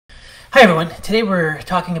Hi everyone, today we're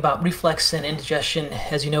talking about reflux and indigestion.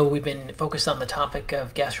 As you know, we've been focused on the topic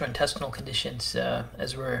of gastrointestinal conditions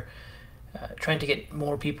as we're trying to get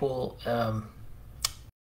more people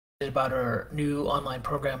about our new online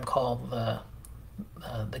program called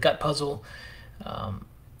the Gut Puzzle,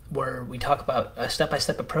 where we talk about a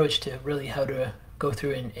step-by-step approach to really how to go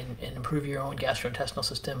through and improve your own gastrointestinal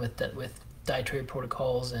system with dietary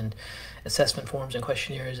protocols and assessment forms and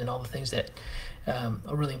questionnaires and all the things that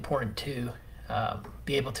are really important to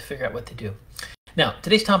be able to figure out what to do. Now,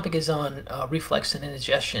 today's topic is on reflux and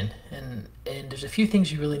indigestion, and there's a few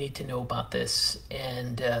things you really need to know about this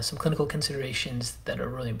and some clinical considerations that are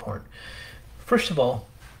really important. First of all,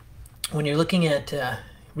 when you're looking at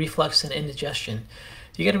reflux and indigestion,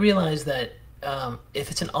 you got to realize that if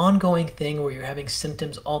it's an ongoing thing where you're having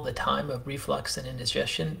symptoms all the time of reflux and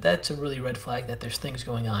indigestion, that's a really red flag that there's things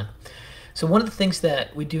going on. So one of the things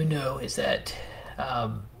that we do know is that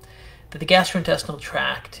that the gastrointestinal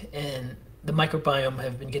tract and the microbiome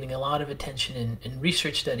have been getting a lot of attention in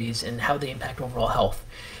research studies and how they impact overall health.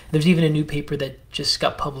 There's even a new paper that just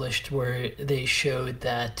got published where they showed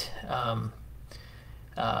that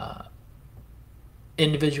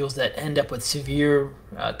individuals that end up with severe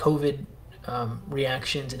COVID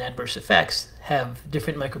reactions and adverse effects have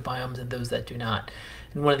different microbiomes than those that do not.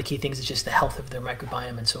 And one of the key things is just the health of their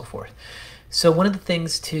microbiome and so forth. So one of the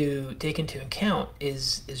things to take into account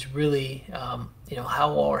is really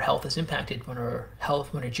how our health is impacted when our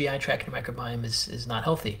GI tract and microbiome is not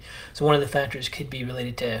healthy. So one of the factors could be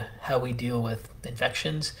related to how we deal with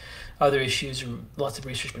infections. Other issues, lots of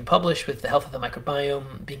research been published with the health of the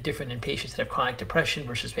microbiome being different in patients that have chronic depression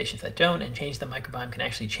versus patients that don't, and change the microbiome can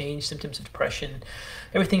actually change symptoms of depression.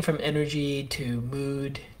 Everything from energy to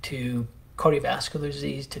mood to cardiovascular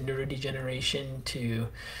disease to neurodegeneration to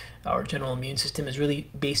our general immune system is really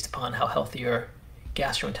based upon how healthy your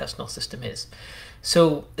gastrointestinal system is.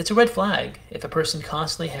 So it's a red flag if a person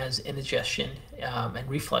constantly has indigestion and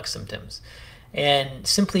reflux symptoms, and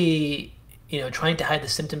simply trying to hide the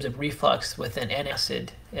symptoms of reflux with an antacid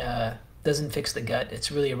doesn't fix the gut.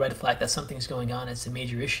 It's really a red flag that something's going on. It's a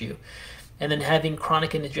major issue. And then having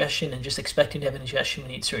chronic indigestion and just expecting to have indigestion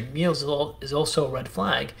when you eat certain meals is also a red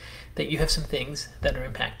flag that you have some things that are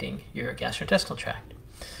impacting your gastrointestinal tract.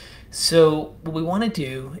 So what we want to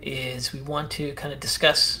do is we want to kind of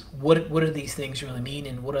discuss what do these things really mean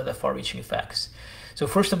and what are the far-reaching effects. So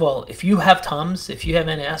first of all, if you have Tums, if you have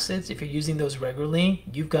antacids, if you're using those regularly,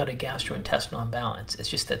 you've got a gastrointestinal imbalance. It's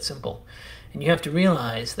just that simple. And you have to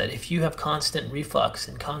realize that if you have constant reflux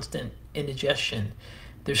and constant indigestion,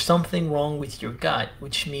 there's something wrong with your gut,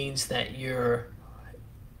 which means that your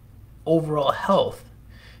overall health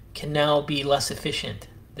can now be less efficient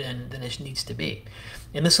than it needs to be.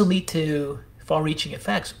 And this will lead to far-reaching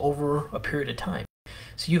effects over a period of time.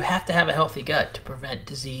 So you have to have a healthy gut to prevent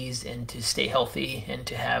disease and to stay healthy and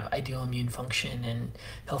to have ideal immune function and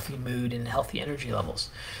healthy mood and healthy energy levels.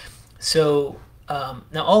 So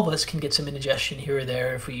now all of us can get some indigestion here or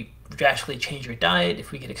there if we drastically change our diet,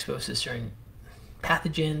 if we get exposed to certain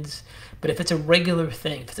pathogens. But if it's a regular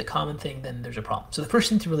thing, if it's a common thing, then there's a problem. So the first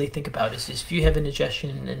thing to really think about is if you have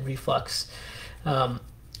indigestion and reflux,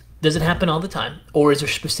 does it happen all the time, or is there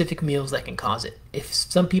specific meals that can cause it? If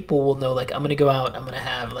some people will know, like, I'm going to go out, I'm going to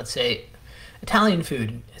have, let's say, Italian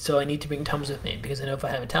food, so I need to bring Tums with me because I know if I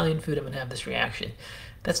have Italian food, I'm going to have this reaction.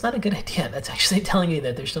 That's not a good idea. That's actually telling you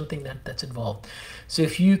that there's something that's involved. So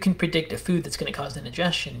if you can predict a food that's going to cause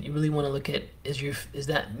indigestion, you really want to look at, is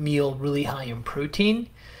that meal really high in protein?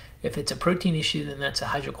 If it's a protein issue, then that's a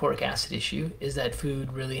hydrochloric acid issue. Is that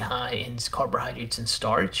food really high in carbohydrates and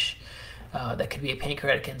starch? That could be a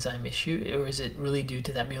pancreatic enzyme issue, or is it really due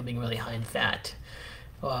to that meal being really high in fat?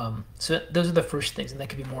 So those are the first things, and that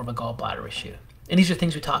could be more of a gallbladder issue. And these are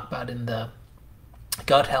things we talk about in the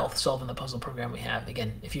Gut Health Solving the Puzzle program we have.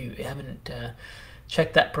 Again, if you haven't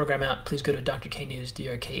checked that program out, please go to drknews,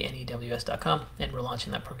 drknews.com, and we're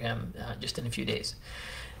launching that program just in a few days.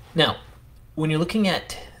 Now, when you're looking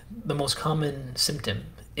at the most common symptom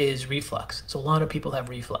is reflux. So a lot of people have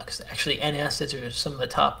reflux. Actually, antacids are some of the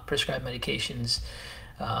top prescribed medications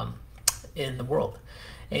in the world.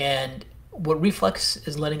 And what reflux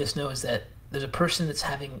is letting us know is that there's a person that's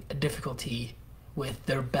having a difficulty with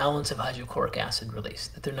their balance of hydrochloric acid release,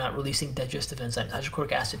 that they're not releasing digestive enzymes,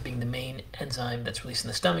 hydrochloric acid being the main enzyme that's released in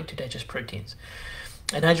the stomach to digest proteins.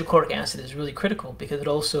 And hydrochloric acid is really critical because it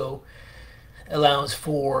also allows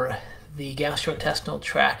for the gastrointestinal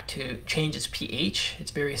tract to change its pH.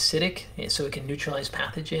 It's very acidic, so it can neutralize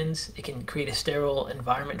pathogens. It can create a sterile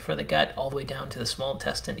environment for the gut all the way down to the small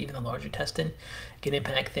intestine, even the larger intestine. It can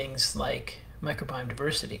impact things like microbiome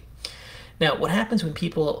diversity. Now, what happens when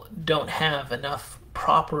people don't have enough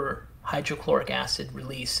proper hydrochloric acid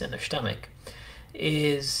release in their stomach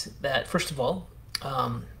is that, first of all,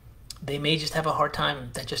 they may just have a hard time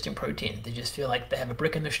digesting protein. They just feel like they have a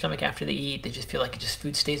brick in their stomach after they eat. They just feel like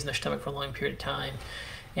food stays in their stomach for a long period of time.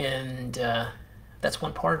 And that's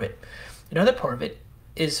one part of it. Another part of it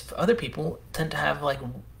is other people tend to have like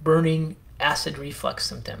burning acid reflux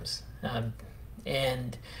symptoms.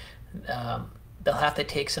 And they'll have to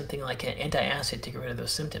take something like an anti-acid to get rid of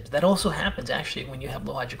those symptoms. That also happens actually when you have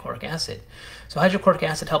low hydrochloric acid. So hydrochloric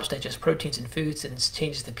acid helps digest proteins in foods and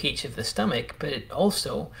changes the pH of the stomach, but it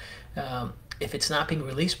also, if it's not being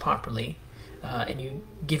released properly, and you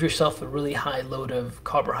give yourself a really high load of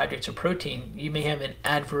carbohydrates or protein, you may have an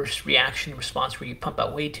adverse reaction response where you pump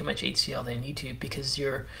out way too much HCl than you need to because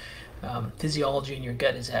your physiology in your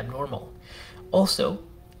gut is abnormal. Also,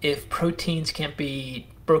 if proteins can't be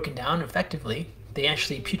broken down effectively, they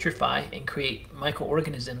actually putrefy and create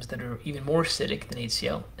microorganisms that are even more acidic than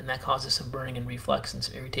HCl, and that causes some burning and reflux and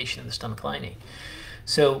some irritation of the stomach lining.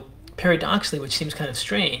 So paradoxically, which seems kind of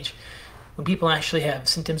strange, when people actually have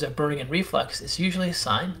symptoms of burning and reflux, it's usually a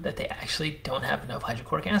sign that they actually don't have enough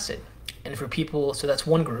hydrochloric acid. And for people, so that's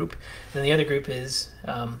one group. And then the other group is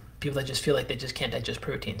people that just feel like they just can't digest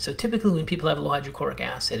protein. So typically when people have low hydrochloric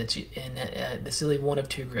acid, it's in this is really one of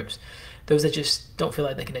two groups. Those that just don't feel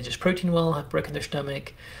like they can digest protein well, have brick in their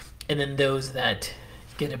stomach, and then those that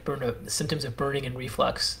get symptoms of burning and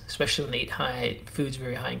reflux, especially when they eat foods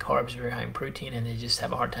very high in carbs, very high in protein, and they just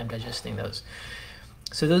have a hard time digesting those.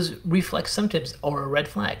 So those reflux symptoms are a red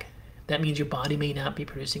flag. That means your body may not be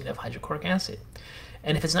producing enough hydrochloric acid.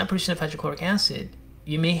 And if it's not producing enough hydrochloric acid,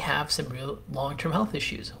 you may have some real long-term health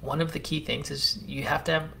issues. One of the key things is you have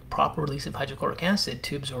to have proper release of hydrochloric acid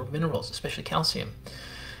to absorb minerals, especially calcium.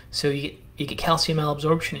 So you get calcium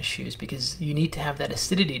malabsorption issues because you need to have that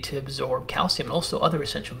acidity to absorb calcium and also other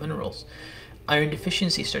essential minerals. Iron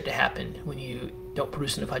deficiencies start to happen when you don't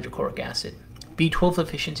produce enough hydrochloric acid. B12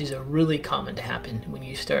 deficiencies are really common to happen when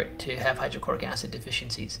you start to have hydrochloric acid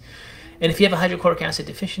deficiencies. And if you have a hydrochloric acid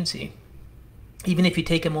deficiency, even if you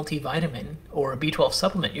take a multivitamin or a B12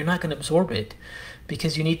 supplement, you're not going to absorb it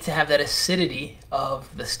because you need to have that acidity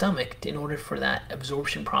of the stomach in order for that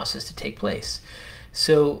absorption process to take place.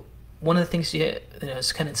 So one of the things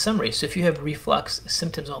is kind of in summary. So if you have reflux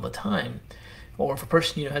symptoms all the time, or if a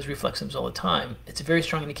person has reflux symptoms all the time, it's a very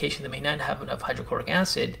strong indication they may not have enough hydrochloric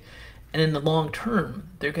acid, and in the long term,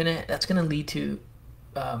 that's gonna lead to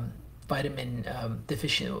vitamin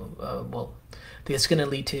deficiency. It's going to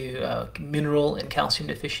lead to mineral and calcium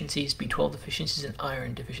deficiencies, B12 deficiencies, and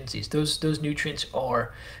iron deficiencies. Those nutrients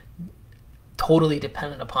are totally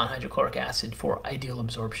dependent upon hydrochloric acid for ideal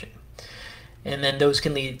absorption. And then those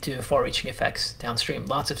can lead to far-reaching effects downstream.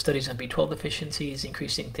 Lots of studies on B12 deficiencies,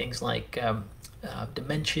 increasing things like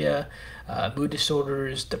dementia, mood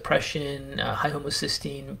disorders, depression, high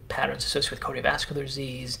homocysteine patterns associated with cardiovascular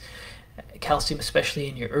disease, calcium, especially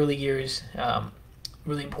in your early years,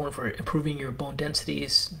 really important for improving your bone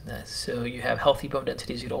densities, so you have healthy bone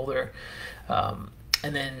densities as you get older,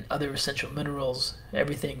 and then other essential minerals,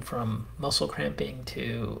 everything from muscle cramping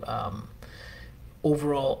to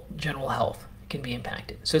overall general health can be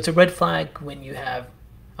impacted. So it's a red flag when you have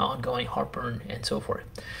ongoing heartburn and so forth.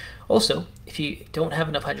 Also, if you don't have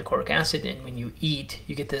enough hydrochloric acid and when you eat,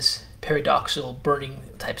 you get this paradoxical burning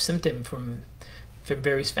type symptom from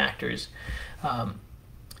various factors.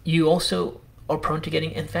 You also are prone to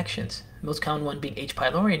getting infections, the most common one being H.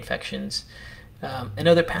 pylori infections and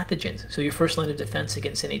other pathogens. So your first line of defense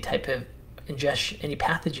against any type of ingestion, any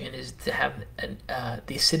pathogen, is to have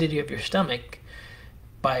the acidity of your stomach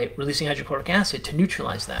by releasing hydrochloric acid to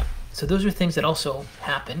neutralize that. So those are things that also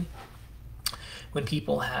happen when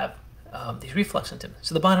people have these reflux symptoms.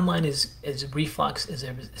 So the bottom line is reflux is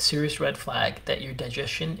a serious red flag that your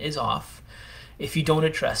digestion is off. If you don't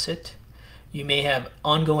address it, you may have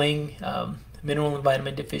ongoing mineral and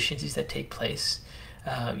vitamin deficiencies that take place.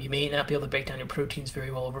 You may not be able to break down your proteins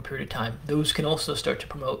very well over a period of time. Those can also start to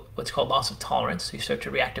promote what's called loss of tolerance. So you start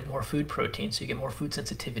to react to more food protein, so you get more food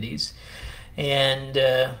sensitivities. And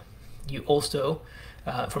you also,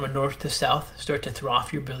 from a north to south, start to throw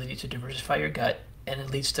off your ability to diversify your gut, and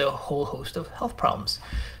it leads to a whole host of health problems.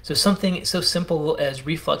 So something so simple as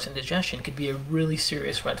reflux and digestion could be a really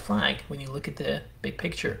serious red flag when you look at the big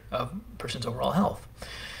picture of a person's overall health.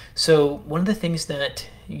 So one of the things that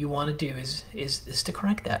you want to do is to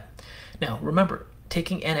correct that. Now, remember,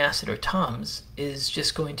 taking antacid or Tums is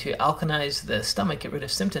just going to alkalize the stomach, get rid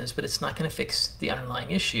of symptoms, but it's not going to fix the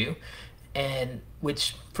underlying issue. And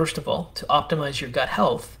which, first of all, to optimize your gut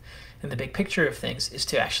health and the big picture of things is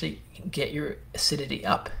to actually get your acidity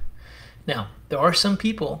up. Now, there are some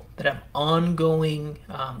people that have ongoing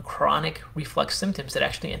chronic reflux symptoms that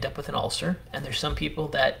actually end up with an ulcer, and there's some people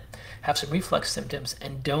that have some reflux symptoms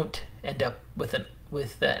and don't end up with an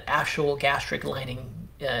actual gastric lining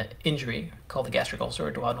injury called the gastric ulcer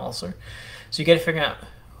or duodenal ulcer. So you got to figure out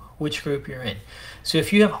which group you're in. So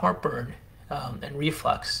if you have heartburn and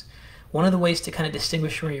reflux, one of the ways to kind of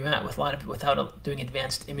distinguish where you're at without doing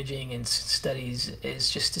advanced imaging and studies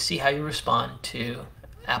is just to see how you respond to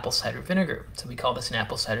apple cider vinegar. So we call this an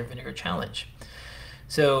apple cider vinegar challenge.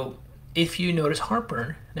 So if you notice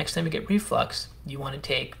heartburn, next time you get reflux, you want to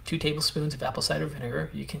take 2 tablespoons of apple cider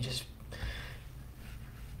vinegar. You can just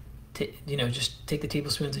just take the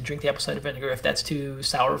tablespoons and drink the apple cider vinegar. If that's too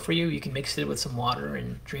sour for you, you can mix it with some water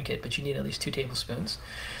and drink it, but you need at least 2 tablespoons.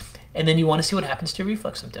 And then you want to see what happens to your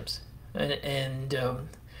reflux symptoms. And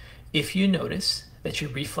if you notice that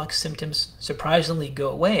your reflux symptoms surprisingly go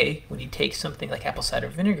away when you take something like apple cider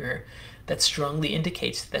vinegar, that strongly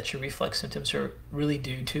indicates that your reflux symptoms are really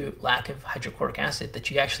due to lack of hydrochloric acid, that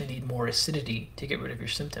you actually need more acidity to get rid of your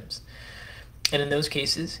symptoms. And in those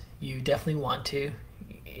cases, you definitely want to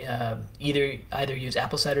either use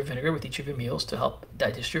apple cider vinegar with each of your meals to help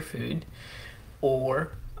digest your food,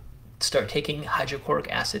 or start taking hydrochloric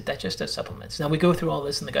acid digestive supplements. Now, we go through all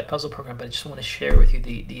this in the Gut Puzzle program, but I just want to share with you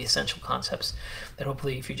the essential concepts that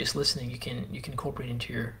hopefully, if you're just listening, you can incorporate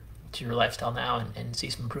into your lifestyle now and see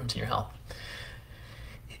some improvements in your health.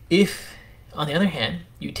 If, on the other hand,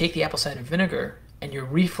 you take the apple cider vinegar and your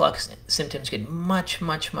reflux symptoms get much,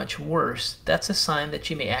 much, much worse, that's a sign that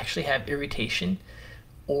you may actually have irritation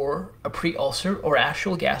or a pre-ulcer or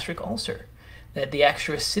actual gastric ulcer, that the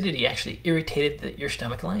extra acidity actually irritated your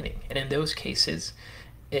stomach lining. And in those cases,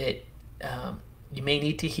 you may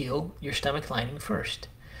need to heal your stomach lining first.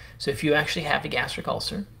 So if you actually have a gastric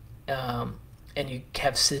ulcer and you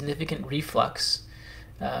have significant reflux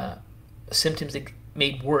symptoms that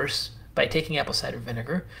made worse by taking apple cider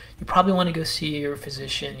vinegar, you probably want to go see your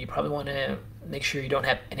physician. You probably want to make sure you don't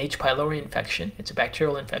have an H. pylori infection. It's a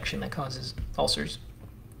bacterial infection that causes ulcers.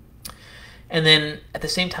 And then at the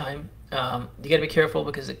same time, you got to be careful,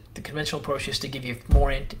 because the conventional approach is to give you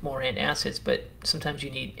more antacids, but sometimes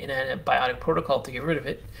you need an antibiotic protocol to get rid of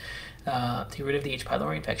it, to get rid of the H.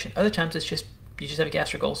 pylori infection. Other times it's just you just have a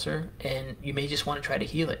gastric ulcer and you may just want to try to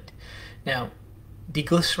heal it. Now,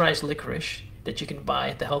 deglycerized licorice that you can buy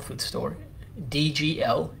at the health food store,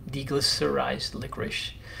 DGL, deglycerized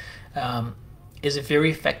licorice, is a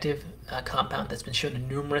very effective compound that's been shown in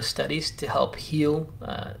numerous studies to help heal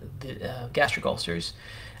the gastric ulcers.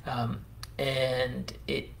 And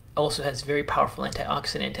it also has very powerful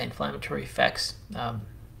antioxidant, anti-inflammatory effects,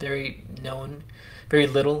 very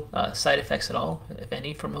little side effects at all, if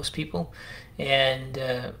any, for most people. And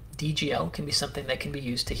DGL can be something that can be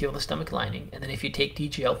used to heal the stomach lining. And then if you take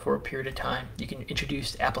DGL for a period of time, you can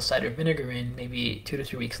introduce apple cider vinegar in maybe 2 to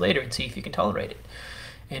 3 weeks later and see if you can tolerate it.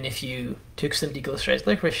 And if you took some deglycerized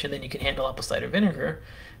licorice and then you can handle apple cider vinegar,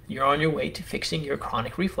 you're on your way to fixing your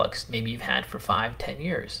chronic reflux, maybe you've had for 5-10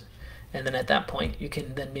 years. And then at that point, you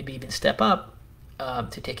can then maybe even step up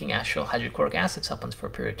to taking actual hydrochloric acid supplements for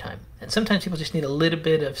a period of time. And sometimes people just need a little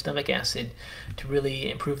bit of stomach acid to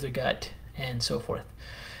really improve their gut and so forth.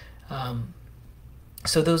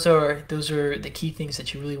 So those are the key things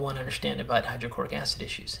that you really want to understand about hydrochloric acid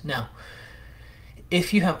issues. Now,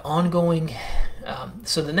 if you have ongoing,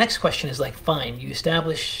 so the next question is like, fine, you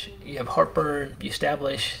have heartburn, you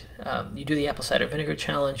do the apple cider vinegar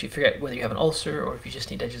challenge, you figure out whether you have an ulcer or if you just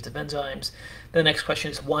need digestive enzymes. The next question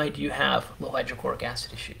is, why do you have low hydrochloric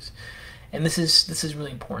acid issues? And this is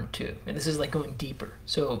really important too. And this is like going deeper.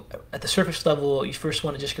 So at the surface level, you first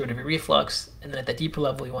want to just get rid of your reflux, and then at the deeper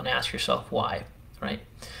level, you want to ask yourself why, right?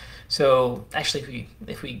 So actually,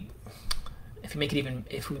 if we make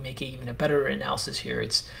it even a better analysis here,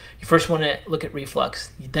 it's you first want to look at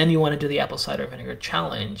reflux, then you want to do the apple cider vinegar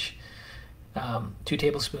challenge, 2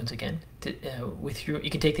 tablespoons again. You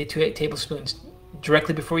can take the 2 tablespoons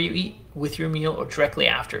directly before you eat with your meal, or directly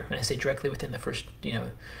after. And I say directly within the first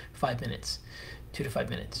 5 minutes, 2 to 5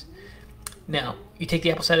 minutes. Now you take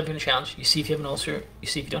the apple cider vinegar challenge. You see if you have an ulcer. You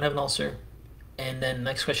see if you don't have an ulcer. And then the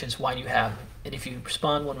next question is, why do you have? And if you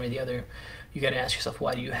respond one way or the other, you got to ask yourself,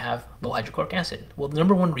 why do you have low hydrochloric acid? Well, the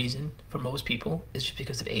number one reason for most people is just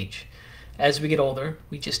because of age. As we get older,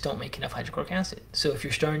 we just don't make enough hydrochloric acid. So if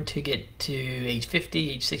you're starting to get to age 50,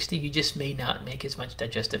 age 60, you just may not make as much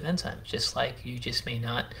digestive enzymes, just like you just may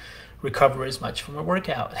not recover as much from a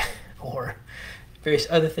workout or various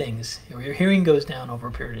other things. Or your hearing goes down over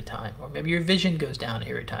a period of time, or maybe your vision goes down a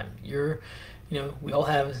period of time. We all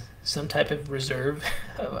have some type of reserve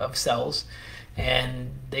of cells,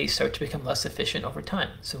 and they start to become less efficient over time.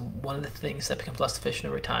 So one of the things that becomes less efficient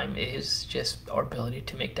over time is just our ability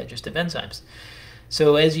to make digestive enzymes.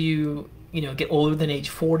 So as you get older than age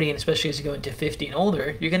 40, and especially as you go into 50 and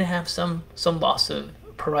older, you're going to have some loss of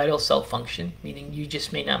parietal cell function, meaning you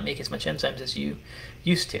just may not make as much enzymes as you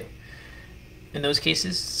used to. In those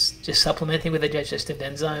cases, just supplementing with the digestive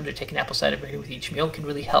enzymes or taking apple cider vinegar with each meal can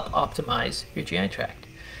really help optimize your GI tract.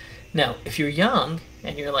 Now, if you're young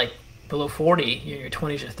and you're like below 40, you're in your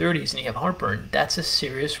 20s or 30s and you have heartburn, that's a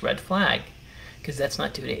serious red flag, because that's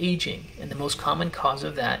not due to aging. And the most common cause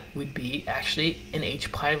of that would be actually an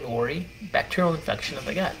H. pylori bacterial infection of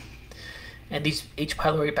the gut. And these H.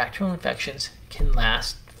 pylori bacterial infections can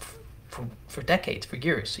last for decades, for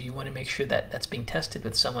years. So you want to make sure that that's being tested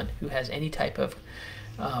with someone who has any type of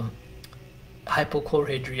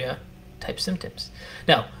hypochlorhydria type symptoms.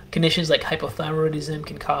 Now, conditions like hypothyroidism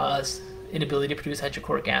can cause inability to produce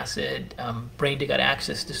hydrochloric acid, brain to gut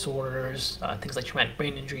axis disorders, things like traumatic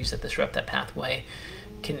brain injuries that disrupt that pathway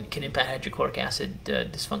can impact hydrochloric acid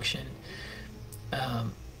dysfunction.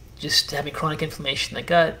 Just having chronic inflammation in the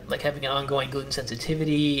gut, like having an ongoing gluten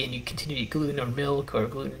sensitivity, and you continue to eat gluten or milk or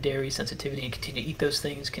gluten dairy sensitivity and continue to eat those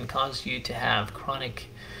things, can cause you to have chronic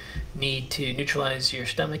need to neutralize your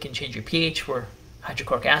stomach and change your pH, where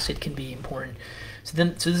hydrochloric acid can be important. So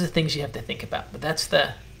these are things you have to think about. But that's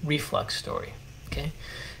the reflux story. Okay.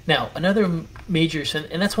 Now, another major,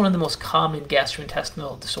 and that's one of the most common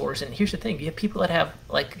gastrointestinal disorders. And here's the thing: you have people that have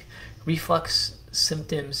like reflux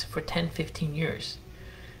symptoms for 10, 15 years.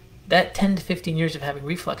 That 10 to 15 years of having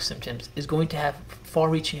reflux symptoms is going to have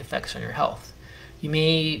far-reaching effects on your health. You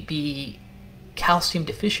may be calcium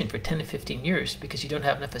deficient for 10 to 15 years because you don't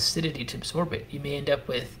have enough acidity to absorb it. You may end up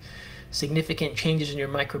with significant changes in your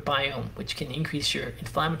microbiome, which can increase your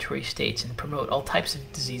inflammatory states and promote all types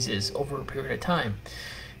of diseases over a period of time.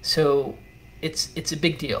 So it's a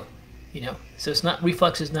big deal, So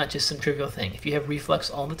reflux is not just some trivial thing. If you have reflux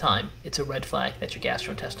all the time, it's a red flag that your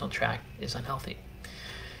gastrointestinal tract is unhealthy.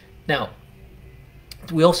 Now,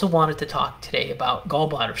 we also wanted to talk today about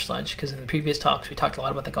gallbladder sludge, because in the previous talks we talked a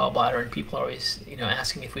lot about the gallbladder, and people are always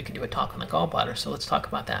asking if we can do a talk on the gallbladder. So let's talk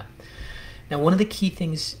about that. Now, one of the key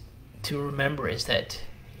things to remember is that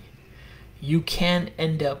you can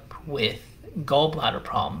end up with gallbladder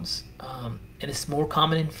problems, and it's more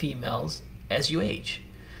common in females as you age.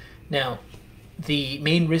 Now, the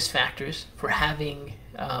main risk factors for having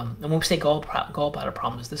and when we say gallbladder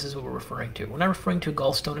problems, this is what we're referring to. We're not referring to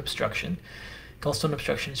gallstone obstruction. Gallstone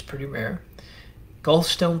obstruction is pretty rare.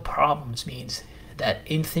 Gallstone problems means that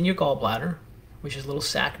within your gallbladder, which is a little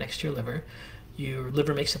sac next to your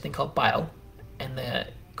liver makes something called bile, and the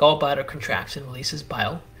gallbladder contracts and releases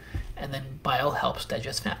bile, and then bile helps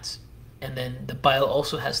digest fats. And then the bile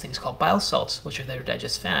also has things called bile salts, which are there to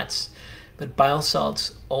digest fats, but bile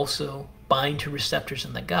salts also bind to receptors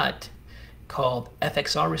in the gut called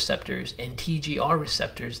FXR receptors and TGR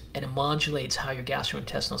receptors, and it modulates how your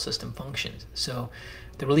gastrointestinal system functions. So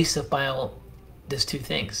the release of bile does two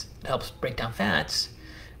things. It helps break down fats,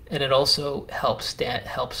 and it also helps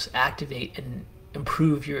activate and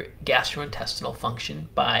improve your gastrointestinal function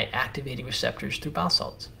by activating receptors through bile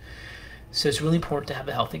salts. So it's really important to have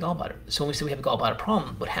a healthy gallbladder. So when we say we have a gallbladder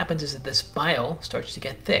problem, what happens is that this bile starts to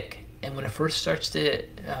get thick, and when it first starts to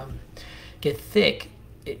get thick,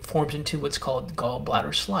 it forms into what's called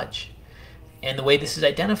gallbladder sludge. And the way this is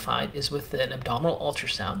identified is with an abdominal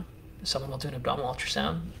ultrasound. Someone will do an abdominal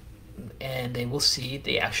ultrasound, and they will see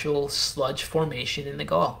the actual sludge formation in the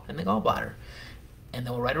gallbladder. And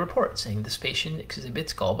they'll write a report saying this patient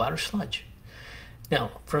exhibits gallbladder sludge.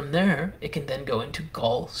 Now, from there, it can then go into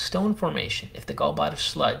gallstone formation. If the gallbladder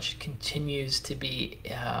sludge continues to be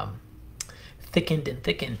thickened and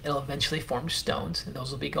thickened, it'll eventually form stones, and those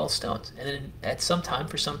will be gallstones. And then at some time,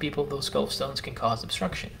 for some people, those gallstones can cause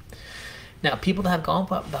obstruction. Now, people that have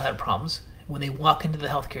gallbladder problems, when they walk into the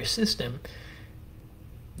healthcare system,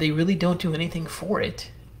 they really don't do anything for it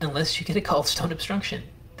unless you get a gallstone obstruction.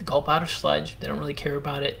 The gallbladder sludge, they don't really care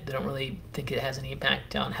about it. They don't really think it has any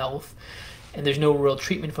impact on health. And there's no real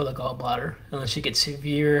treatment for the gallbladder unless you get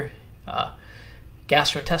severe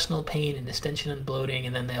gastrointestinal pain and distension and bloating,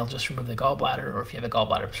 and then they'll just remove the gallbladder. Or if you have a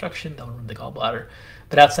gallbladder obstruction, they'll remove the gallbladder.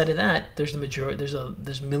 But outside of that, there's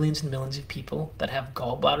millions and millions of people that have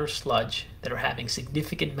gallbladder sludge that are having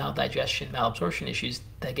significant maldigestion, malabsorption issues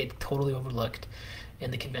that get totally overlooked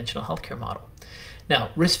in the conventional healthcare model.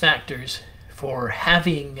 Now, risk factors for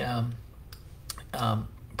having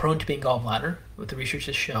prone to being gallbladder, what the research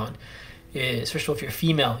has shown, is first of all, if you're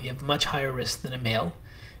female, you have much higher risk than a male.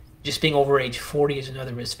 Just being over age 40 is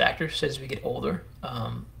another risk factor. So as we get older,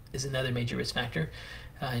 is another major risk factor.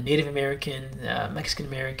 Native American, Mexican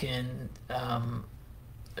American, are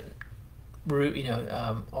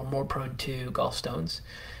more prone to gallstones.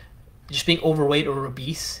 Just being overweight or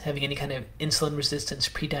obese, having any kind of insulin resistance,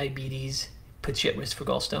 prediabetes, puts you at risk for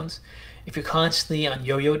gallstones. If you're constantly on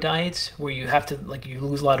yo-yo diets where you have to you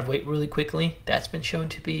lose a lot of weight really quickly, that's been shown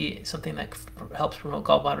to be something that helps promote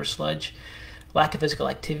gallbladder sludge. Lack of physical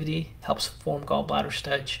activity helps form gallbladder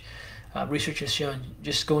sludge. Research has shown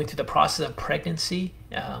just going through the process of pregnancy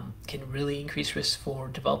can really increase risk for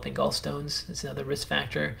developing gallstones. It's another risk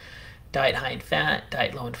factor. Diet high in fat,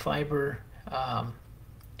 diet low in fiber,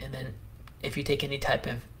 and then if you take any type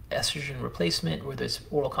of estrogen replacement, whether it's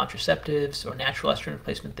oral contraceptives or natural estrogen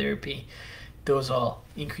replacement therapy, those all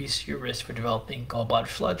increase your risk for developing gallbladder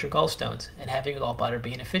sludge or gallstones and having a gallbladder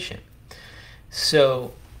be inefficient.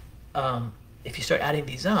 So if you start adding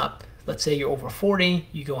these up, let's say you're over 40,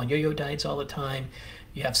 you go on yo-yo diets all the time,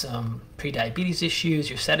 you have some pre-diabetes issues,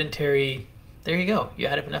 you're sedentary, there you go. You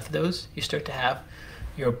add up enough of those, you start to have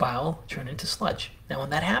your bile turn into sludge. Now when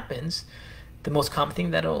that happens, the most common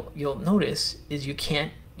thing that you'll notice is you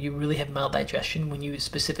really have maldigestion when you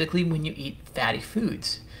eat fatty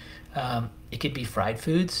foods. It could be fried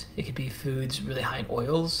foods, it could be foods really high in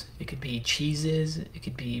oils, it could be cheeses, it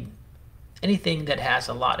could be anything that has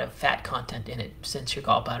a lot of fat content in it, since your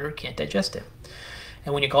gallbladder can't digest it.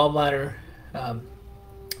 And when your gallbladder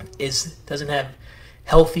doesn't have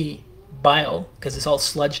healthy bile, because it's all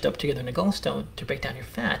sludged up together in a gallstone to break down your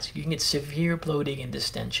fats, you can get severe bloating and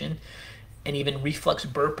distension and even reflux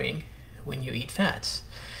burping when you eat fats.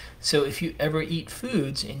 So if you ever eat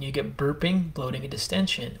foods and you get burping, bloating, and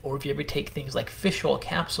distension, or if you ever take things like fish oil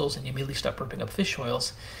capsules and you immediately start burping up fish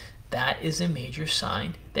oils, that is a major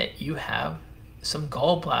sign that you have some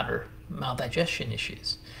gallbladder maldigestion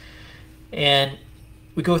issues. And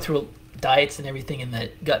we go through diets and everything in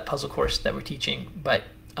the gut puzzle course that we're teaching, but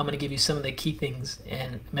I'm going to give you some of the key things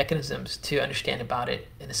and mechanisms to understand about it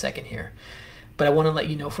in a second here. But I want to let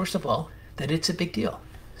you know, first of all, that it's a big deal.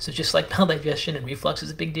 So just like maldigestion and reflux is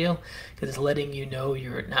a big deal, because it's letting you know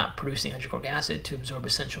you're not producing hydrochloric acid to absorb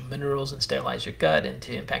essential minerals and sterilize your gut and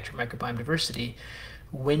to impact your microbiome diversity.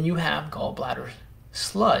 When you have gallbladder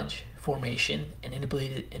sludge formation and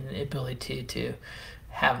inability to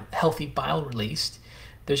have healthy bile released,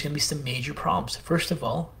 there's going to be some major problems. First of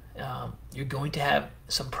all, you're going to have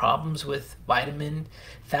some problems with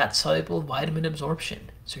fat-soluble vitamin absorption.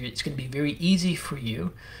 So it's going to be very easy for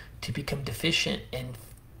you to become deficient in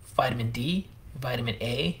vitamin D, vitamin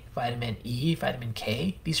A, vitamin E, vitamin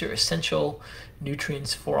K. These are essential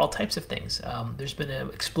nutrients for all types of things. There's been an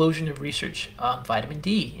explosion of research on vitamin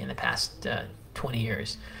D in the past 20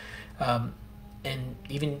 years. And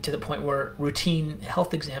even to the point where routine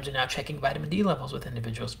health exams are now checking vitamin D levels with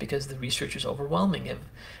individuals because the research is overwhelming of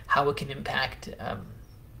how it can impact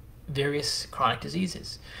various chronic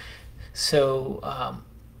diseases. So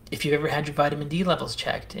if you've ever had your vitamin D levels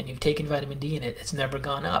checked and you've taken vitamin D and it's never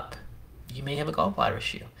gone up, you may have a gallbladder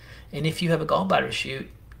issue. And if you have a gallbladder issue,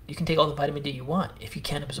 you can take all the vitamin D you want. If you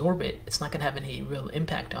can't absorb it, it's not going to have any real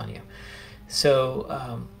impact on you.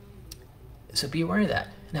 So, so be aware of that.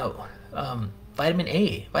 Now, vitamin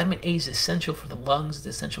A. Vitamin A is essential for the lungs, it's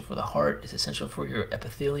essential for the heart, it's essential for your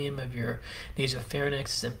epithelium of your nasopharynx,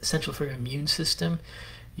 it's essential for your immune system.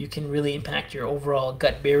 You can really impact your overall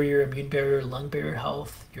gut barrier, immune barrier, lung barrier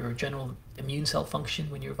health, your general immune cell function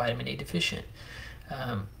when you're vitamin A deficient.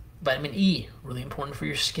 Vitamin E, really important for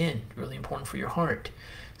your skin, really important for your heart.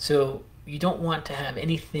 So you don't want to have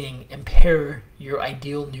anything impair your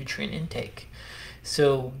ideal nutrient intake.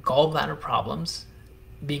 So gallbladder problems,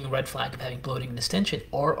 being a red flag of having bloating and distension,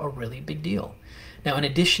 are a really big deal. Now, in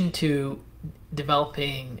addition to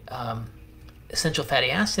developing essential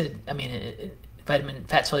fatty acid,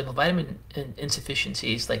 fat-soluble vitamin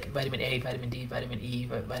insufficiencies like vitamin A, vitamin D, vitamin E,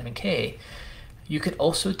 vitamin K, you could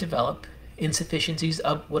also develop insufficiencies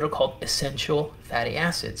of what are called essential fatty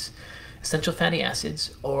acids. Essential fatty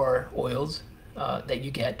acids are oils that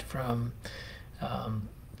you get from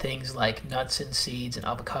things like nuts and seeds and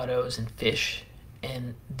avocados and fish.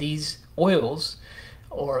 And these oils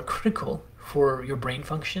are critical for your brain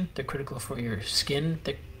function. They're critical for your skin.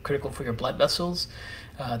 They're critical for your blood vessels.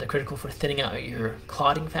 They're critical for thinning out your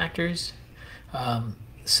clotting factors.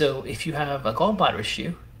 So if you have a gallbladder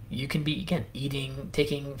issue, you can be, again,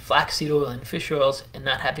 taking flaxseed oil and fish oils and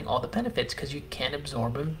not having all the benefits because you can't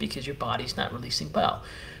absorb them because your body's not releasing bile.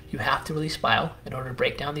 You have to release bile in order to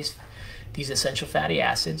break down these essential fatty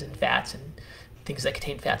acids and fats and things that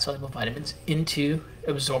contain fat-soluble vitamins into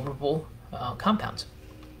absorbable compounds.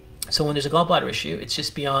 So when there's a gallbladder issue, it's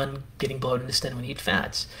just beyond getting bloated and distension when you eat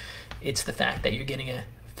fats. It's the fact that you're getting a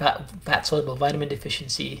fat-soluble vitamin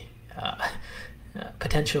deficiency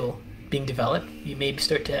potential being developed. You may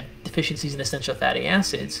start to have deficiencies in essential fatty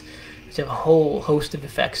acids, which have a whole host of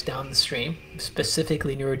effects down the stream,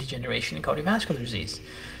 specifically neurodegeneration and cardiovascular disease.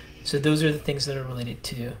 So those are the things that are related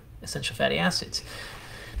to essential fatty acids.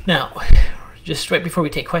 Now, just right before we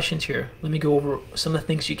take questions here, let me go over some of the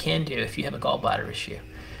things you can do if you have a gallbladder issue.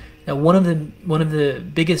 Now, one of the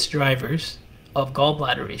biggest drivers of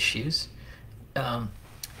gallbladder issues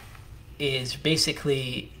is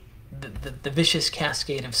basically the vicious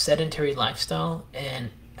cascade of sedentary lifestyle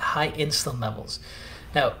and high insulin levels.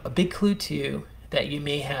 Now, a big clue too that you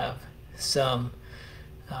may have some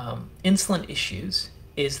insulin issues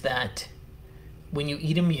is that when you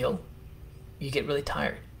eat a meal, you get really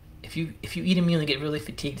tired. If you eat a meal and get really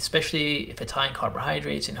fatigued, especially if it's high in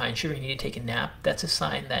carbohydrates and high in sugar, and you need to take a nap, that's a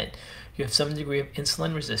sign that you have some degree of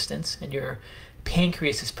insulin resistance, and your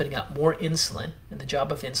pancreas is putting out more insulin, and the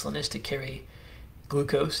job of insulin is to carry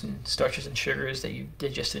glucose and starches and sugars that you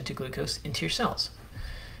digested into glucose into your cells.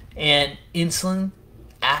 And insulin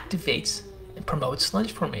activates and promotes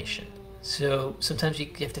sludge formation. So sometimes you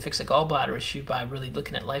have to fix a gallbladder issue by really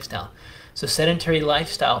looking at lifestyle. So sedentary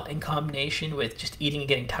lifestyle in combination with just eating and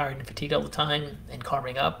getting tired and fatigued all the time and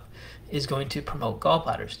carving up is going to promote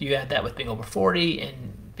gallbladders. You add that with being over 40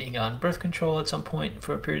 and being on birth control at some point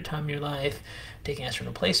for a period of time in your life, taking estrogen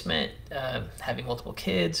replacement, having multiple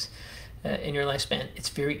kids in your lifespan, it's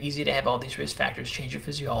very easy to have all these risk factors change your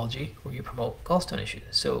physiology where you promote gallstone issues.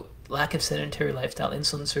 So lack of sedentary lifestyle,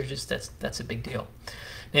 insulin surges, that's a big deal.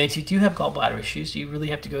 Now, if you do have gallbladder issues, you really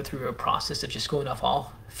have to go through a process of just going off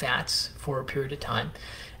all fats for a period of time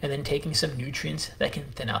and then taking some nutrients that can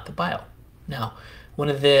thin out the bile. Now, one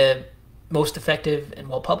of the most effective and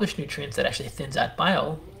well-published nutrients that actually thins out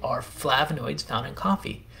bile are flavonoids found in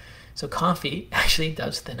coffee. So coffee actually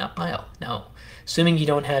does thin out bile. Now, assuming you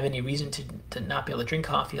don't have any reason to not be able to drink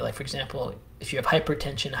coffee, like for example, if you have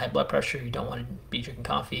hypertension, high blood pressure, you don't want to be drinking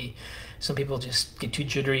coffee. Some people just get too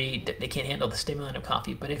jittery, they can't handle the stimulant of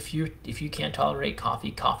coffee. But if you can't tolerate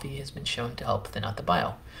coffee, coffee has been shown to help thin out the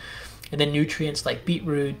bile. And then nutrients like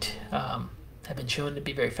beetroot have been shown to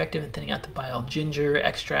be very effective in thinning out the bile. Ginger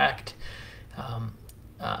extract,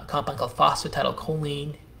 a compound called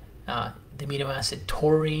phosphatidylcholine, the amino acid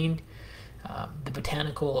taurine, the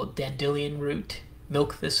botanical dandelion root,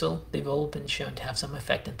 milk thistle, they've all been shown to have some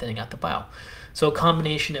effect in thinning out the bile. So a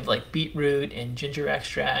combination of like beetroot and ginger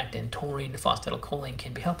extract and taurine and phosphatidylcholine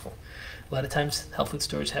can be helpful. A lot of times health food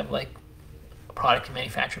stores have like a product the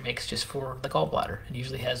manufacturer makes just for the gallbladder, and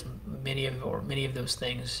usually has many of those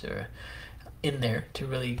things in there to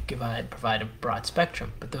really provide a broad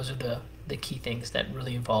spectrum. But those are the key things that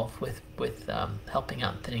really involve with helping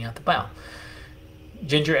out thinning out the bile.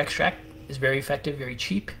 Ginger extract is very effective, very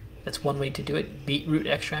cheap. That's one way to do it. Beetroot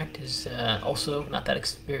extract is also not that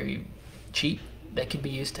very cheap. That can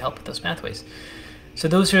be used to help with those pathways. So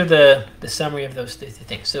those are the summary of those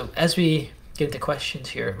things. So as we get into questions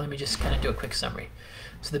here, let me just kind of do a quick summary.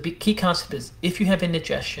 So the key concept is if you have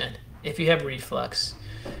indigestion, if you have reflux,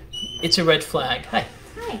 it's a red flag. Hi.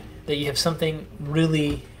 That you have something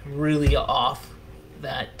really, really off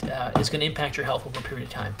that is going to impact your health over a period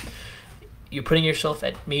of time. You're putting yourself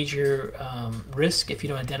at major risk if you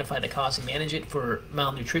don't identify the cause and manage it for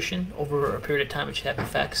malnutrition over a period of time, which have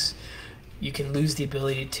effects. You can lose the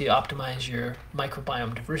ability to optimize your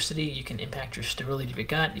microbiome diversity. You can impact your sterility of your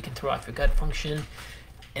gut. You can throw off your gut function.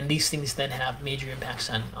 And these things then have major impacts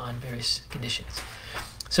on various conditions.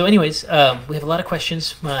 So anyways, we have a lot of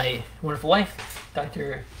questions. My wonderful wife,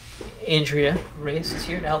 Dr. Andrea Reyes, is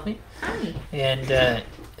here to help me. Hi. And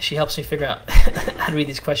she helps me figure out how to read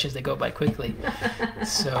these questions. They go by quickly.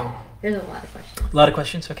 So there's a lot of questions. A lot of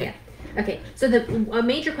questions? Okay. Yeah. Okay. So a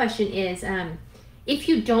major question is, if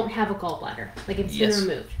you don't have a gallbladder, like if it's been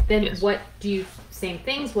removed, then what do you, same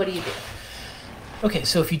things, what do you do? Okay,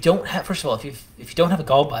 so if you don't have, first of all, if you don't have a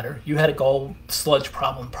gallbladder, you had a gall sludge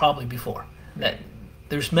problem probably before. That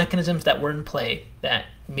there's mechanisms that were in play that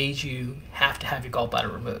made you have to have your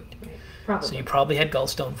gallbladder removed. Probably. So you probably had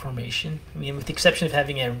gallstone formation. I mean, with the exception of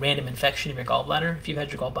having a random infection of your gallbladder, if you've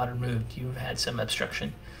had your gallbladder removed, you've had some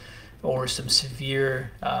obstruction or some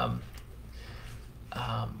severe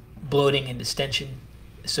bloating and distension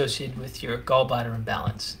associated with your gallbladder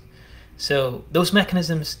imbalance. So those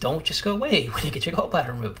mechanisms don't just go away when you get your gallbladder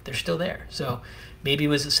removed. They're still there. So maybe it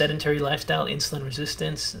was a sedentary lifestyle, insulin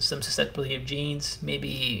resistance, some susceptibility of genes.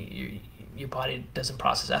 Maybe your body doesn't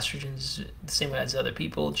process estrogens the same way as other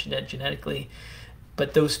people genetically.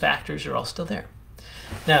 But those factors are all still there.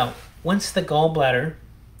 Now, once the gallbladder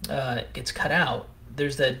gets cut out,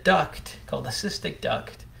 there's a duct called the cystic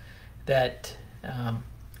duct that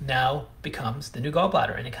now becomes the new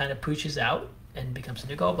gallbladder, and it kind of pooches out and becomes a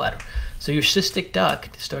new gallbladder. So your cystic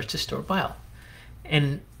duct starts to store bile,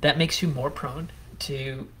 and that makes you more prone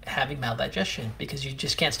to having maldigestion because you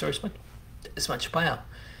just can't store as much bile.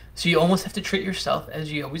 So you almost have to treat yourself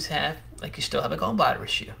as you always have, like you still have a gallbladder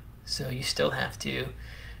issue. So you still have to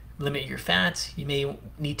limit your fats. You may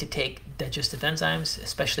need to take digestive enzymes,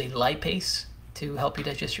 especially lipase, to help you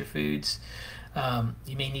digest your foods.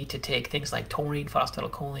 You may need to take things like taurine,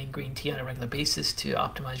 phosphatidylcholine, green tea on a regular basis to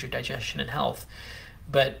optimize your digestion and health.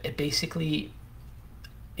 But it basically,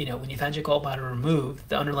 when you've had your gallbladder removed,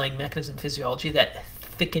 the underlying mechanism and physiology that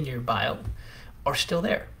thicken your bile are still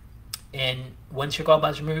there. And once your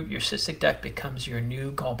gallbladder is removed, your cystic duct becomes your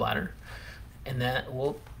new gallbladder, and that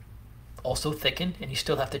will also thicken, and you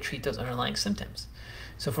still have to treat those underlying symptoms.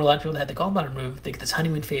 So for a lot of people that had the gallbladder removed, they get this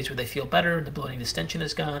honeymoon phase where they feel better, the bloating distension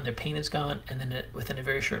is gone, their pain is gone, and then within a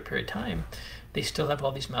very short period of time, they still have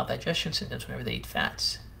all these maldigestion symptoms whenever they eat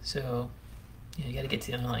fats. So you got to get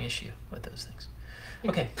to the underlying issue with those things.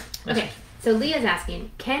 Okay. Okay. So Leah's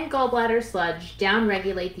asking, can gallbladder sludge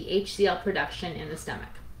downregulate the HCl production in the stomach?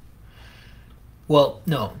 Well,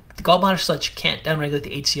 no. The gallbladder sludge can't downregulate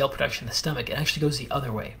the HCl production in the stomach. It actually goes the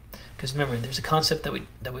other way. Because remember, there's a concept that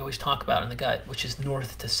we always talk about in the gut, which is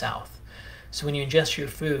north to south. So when you ingest your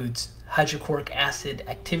foods, hydrochloric acid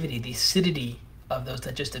activity, the acidity of those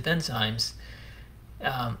digestive enzymes,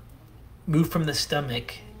 move from the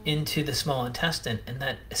stomach into the small intestine, and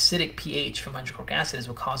that acidic pH from hydrochloric acid is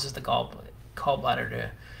what causes the gallbladder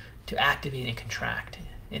to activate and contract,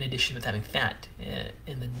 in addition with having fat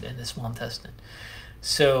in the small intestine.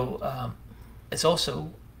 So it's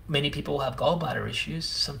also, many people have gallbladder issues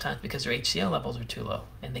sometimes because their HCl levels are too low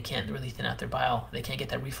and they can't really thin out their bile. They can't get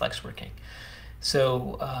that reflux working.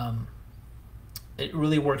 So it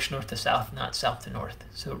really works north to south, not south to north.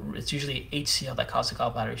 So it's usually HCl that causes the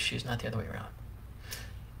gallbladder issues, not the other way around.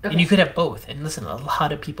 Okay. And you could have both. And listen, a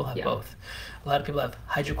lot of people have both. A lot of people have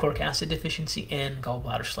hydrochloric acid deficiency and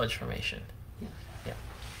gallbladder sludge formation. Yeah.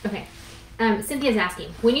 Okay. Cynthia's asking,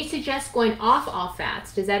 when you suggest going off all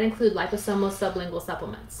fats, does that include liposomal sublingual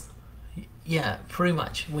supplements? Yeah, pretty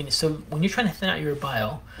much. When you're trying to thin out your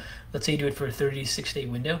bile, let's say you do it for a 30 to 60 day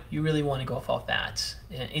window, you really want to go off all fats.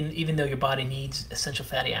 And even though your body needs essential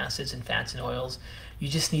fatty acids and fats and oils, you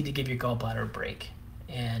just need to give your gallbladder a break.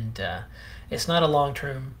 And it's not a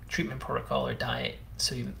long-term treatment protocol or diet.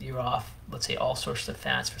 So you're off, let's say, all sources of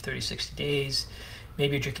fats for 30, 60 days.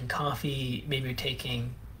 Maybe you're drinking coffee, maybe you're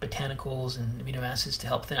taking botanicals and amino acids to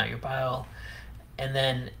help thin out your bile. And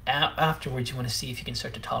then afterwards, you want to see if you can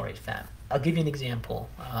start to tolerate fat. I'll give you an example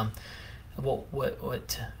of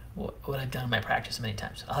what I've done in my practice many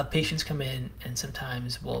times. I'll have patients come in, and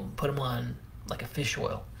sometimes we'll put them on like a fish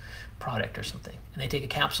oil product or something. And they take a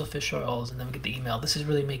capsule of fish oils, and then we get the email, this is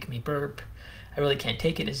really making me burp. I really can't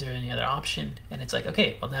take it. Is there any other option? And it's like,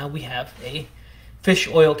 okay, well, now we have a fish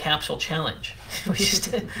oil capsule challenge.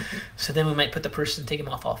 So then we might put the person, take them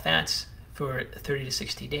off all fats for 30 to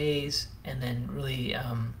 60 days, and then really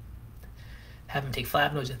have them take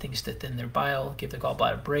flavonoids and things to thin their bile, give the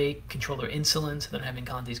gallbladder a break, control their insulin, so they're not having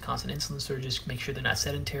these constant insulin surges, make sure they're not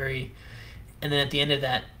sedentary. And then at the end of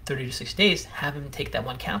that 30 to 60 days, have them take that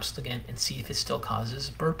one capsule again and see if it still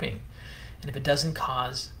causes burping. And if it doesn't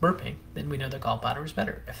cause burping, then we know their gallbladder is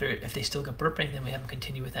better. If they still get burping, then we have them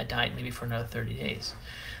continue with that diet maybe for another 30 days.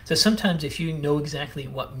 So sometimes if you know exactly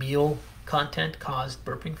what meal content caused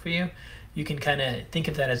burping for you, you can kind of think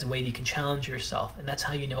of that as a way that you can challenge yourself. And that's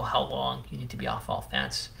how you know how long you need to be off all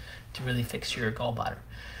fats to really fix your gallbladder.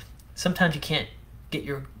 Sometimes you can't get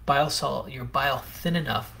your bile thin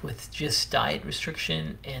enough with just diet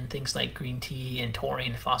restriction and things like green tea and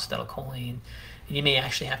taurine and phosphatidylcholine. And you may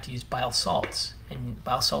actually have to use bile salts. And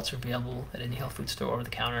bile salts are available at any health food store, over the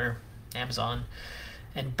counter, Amazon.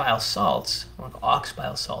 And bile salts, or ox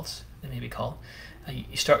bile salts, they may be called,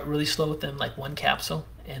 you start really slow with them, like one capsule,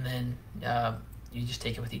 and then you just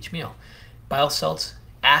take it with each meal. Bile salts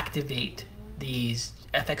activate these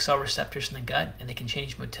FXR receptors in the gut, and they can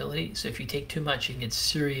change motility. So if you take too much, you can get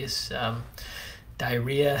serious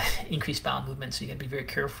diarrhea, increased bowel movement, so you got to be very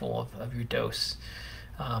careful of your dose.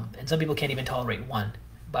 And some people can't even tolerate one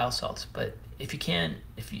bile salts, but if you can,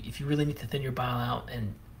 if you really need to thin your bile out,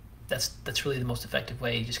 and that's really the most effective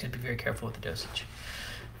way, you just got to be very careful with the dosage.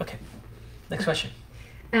 Okay, next question.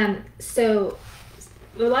 So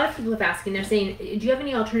a lot of people have asked, and they're saying, do you have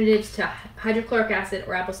any alternatives to hydrochloric acid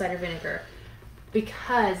or apple cider vinegar?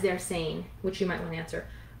 Because they're saying, which you might want to answer,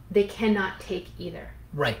 they cannot take either.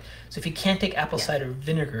 Right. So if you can't take apple cider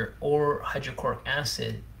vinegar or hydrochloric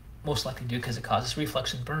acid, most likely do because it causes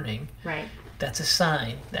reflux and burning. Right. That's a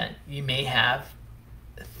sign that you may have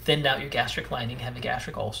thinned out your gastric lining, have a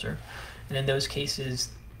gastric ulcer. And in those cases,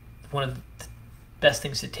 one of the best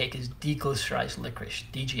things to take is deglycerized licorice,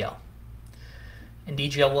 DGL. And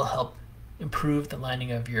DGL will help improve the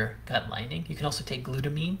lining of your gut lining. You can also take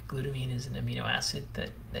glutamine. Glutamine is an amino acid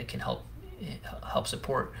that can help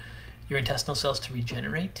support your intestinal cells to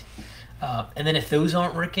regenerate. And then if those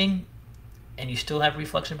aren't working and you still have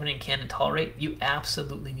reflux and burning and can't tolerate, you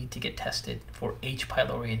absolutely need to get tested for H.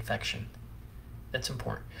 pylori infection. That's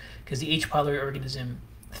important because the H. pylori organism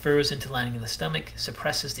furrows into the lining of the stomach,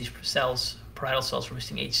 suppresses these cells, parietal cells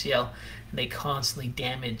producing HCl, and they constantly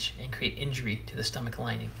damage and create injury to the stomach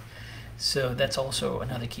lining. So that's also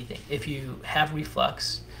another key thing. If you have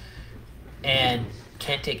reflux and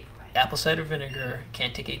can't take apple cider vinegar,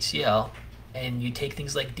 can't take HCl, and you take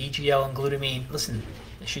things like DGL and glutamine, listen,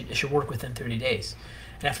 it should work within 30 days.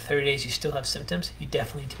 And after 30 days you still have symptoms, you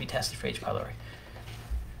definitely need to be tested for H. pylori.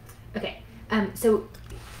 Okay, so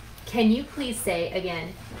can you please say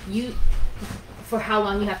again, for how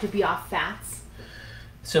long you have to be off fats?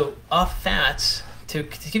 So off fats, to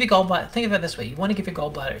give your gallbladder, think of it this way, you want to give your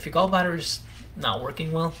gallbladder, if your gallbladder is not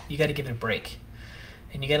working well, you got to give it a break.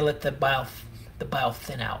 And you got to let the bile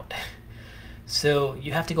thin out. So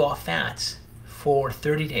you have to go off fats for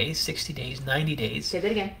 30 days, 60 days, 90 days. Say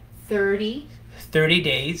that again. 30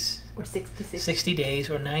 days. Or 66. 60 days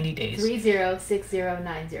or 90 days.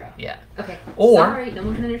 306090. Yeah. Okay. Or, sorry, no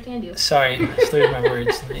one can understand you. Sorry, I slurred my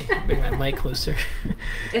words. Let me bring my mic closer.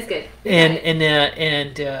 It's good.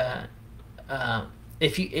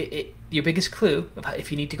 If your biggest clue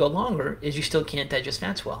if you need to go longer is you still can't digest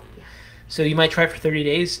fats well. Yeah. So you might try for 30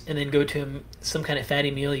 days and then go to some kind of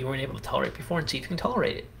fatty meal you weren't able to tolerate before and see if you can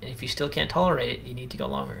tolerate it. And if you still can't tolerate it, you need to go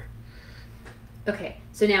longer. Okay,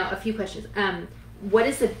 so now a few questions. What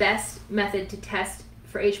is the best method to test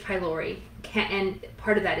for H. pylori? And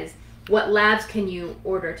part of that is, what labs can you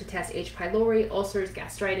order to test H. pylori, ulcers,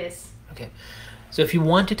 gastritis? Okay, so if you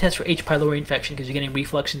want to test for H. pylori infection because you're getting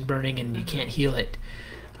reflux and burning and you can't heal it,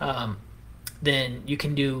 then you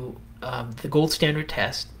can do the gold standard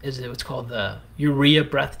test is what's called the urea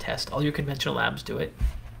breath test. All your conventional labs do it.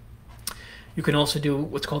 You can also do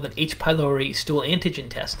what's called an H. pylori stool antigen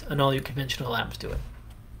test, and all your conventional labs do it.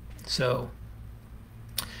 So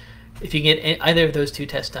if you get either of those two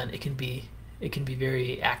tests done, it can be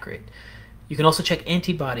very accurate. You can also check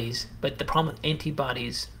antibodies, but the problem with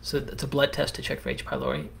antibodies, so it's a blood test to check for H.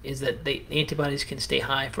 pylori, is that the antibodies can stay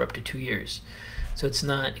high for up to 2 years. So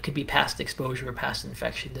it could be past exposure or past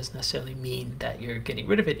infection. It doesn't necessarily mean that you're getting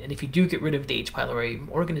rid of it. And if you do get rid of the H. pylori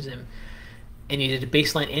organism and you did a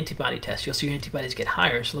baseline antibody test, you'll see your antibodies get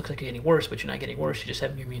higher. So it looks like you're getting worse, but you're not getting worse. You're just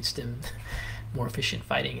having your immune system more efficient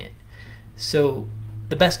fighting it. So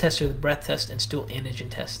the best tests are the breath test and stool antigen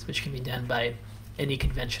test, which can be done by any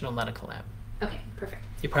conventional medical lab. Okay, perfect.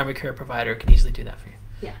 Your primary care provider can easily do that for you.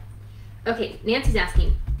 Yeah. Okay, Nancy's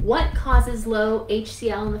asking, what causes low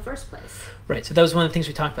HCl in the first place? Right, so that was one of the things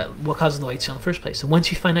we talked about. What causes low HCl in the first place? So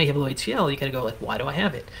once you find out you have low HCl, you got to go like, why do I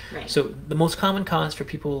have it? Right. So the most common cause for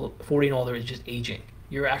people 40 and older is just aging.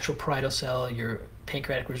 Your actual parietal cell, your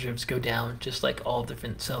pancreatic reserves go down, just like all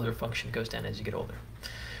different cellular function goes down as you get older.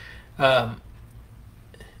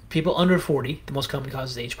 People under 40, the most common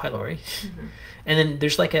cause is H. pylori. Mm-hmm. And then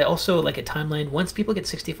there's also a timeline. Once people get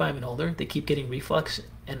 65 and older, they keep getting reflux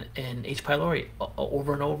and H. pylori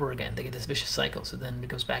over and over again. They get this vicious cycle. So then it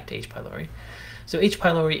goes back to H. pylori. So H.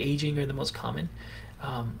 pylori, aging are the most common.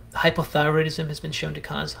 Hypothyroidism has been shown to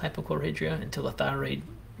cause hypochlorhydria until the thyroid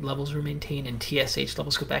levels are maintained and TSH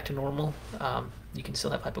levels go back to normal. You can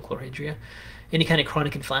still have hypochlorhydria. Any kind of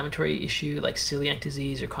chronic inflammatory issue like celiac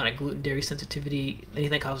disease or chronic gluten dairy sensitivity,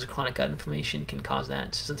 anything that causes chronic gut inflammation can cause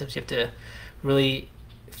that. So sometimes you have to really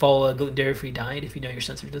follow a gluten dairy free diet if you know you're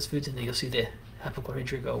sensitive to those foods, and then you'll see the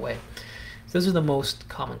hypochlorhydria go away. So those are the most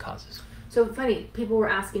common causes. So funny, people were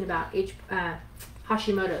asking about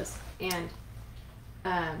Hashimoto's and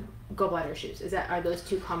gallbladder issues. Are those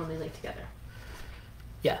two commonly linked together?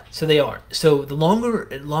 Yeah, so they are. So the longer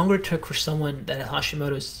it took for someone that had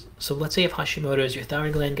Hashimoto's, so let's say if Hashimoto's, your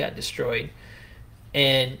thyroid gland got destroyed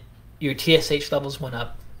and your TSH levels went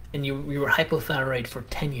up and you were hypothyroid for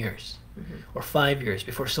 10 years or 5 years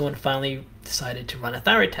before someone finally decided to run a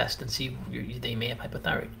thyroid test and see they may have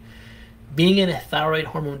hypothyroid. Being in a thyroid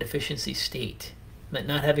hormone deficiency state,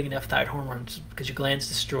 not having enough thyroid hormones because your gland's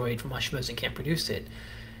destroyed from Hashimoto's and can't produce it,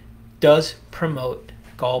 does promote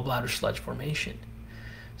gallbladder sludge formation.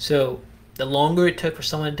 So the longer it took for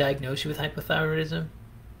someone to diagnose you with hypothyroidism,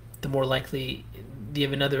 the more likely you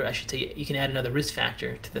have another, I should say, you can add another risk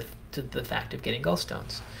factor to the fact of getting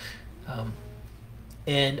gallstones.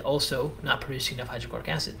 And also not producing enough hydrochloric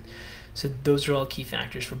acid. So those are all key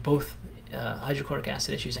factors for both hydrochloric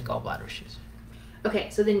acid issues and gallbladder issues. Okay,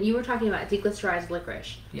 so then you were talking about deglycerized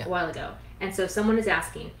licorice a while ago. And so someone is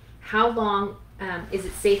asking, how long is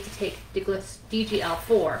it safe to take DGL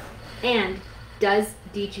for? And does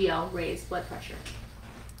DGL raise blood pressure?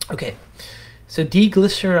 Okay, so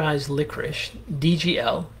deglycerized licorice,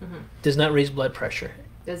 DGL, does not raise blood pressure.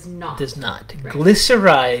 Does not. Does not. Right.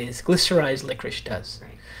 Glycerized licorice does.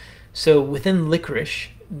 Right. So within licorice,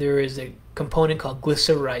 there is a component called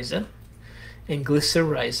glycyrrhiza, and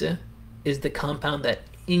glycyrrhiza is the compound that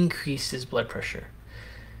increases blood pressure.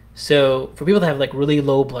 So for people that have like really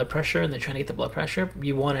low blood pressure and they're trying to get the blood pressure,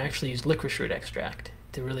 you want to actually use licorice root extract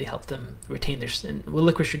to really help them retain their. And what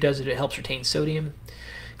licorice root does is it helps retain sodium,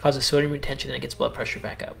 causes sodium retention, and it gets blood pressure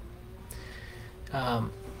back up.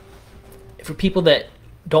 For people that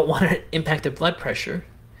don't want to impact their blood pressure,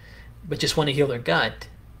 but just want to heal their gut,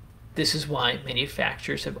 this is why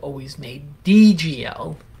manufacturers have always made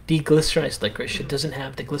DGL, deglycerized licorice. It doesn't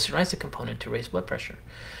have the glycyrrhiza component to raise blood pressure.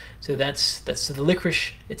 So so the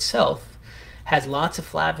licorice itself has lots of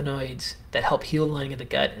flavonoids that help heal the lining of the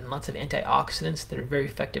gut and lots of antioxidants that are very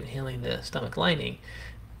effective in healing the stomach lining.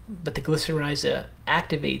 But the glycyrrhiza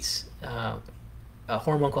activates a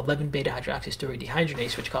hormone called 11-beta hydroxysteroid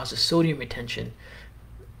dehydrogenase, which causes sodium retention,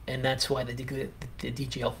 and that's why the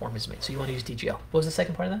DGL form is made. So you want to use DGL. What was the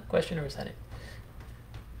second part of that question, or was that it?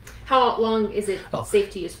 How long is it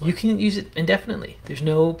safe to use for? You can use it indefinitely. There's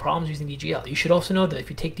no problems using DGL. You should also know that if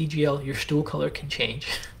you take DGL, your stool color can change.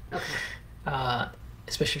 Okay.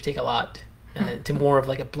 Especially if you take a lot to more of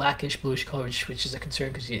like a blackish, bluish color, which is a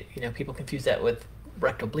concern because you know people confuse that with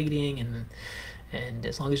rectal bleeding, and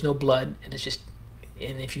as long as there's no blood and it's just,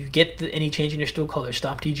 and if you get any change in your stool color,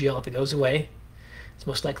 stop DGL. If it goes away, it's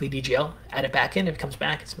most likely DGL. Add it back in. If it comes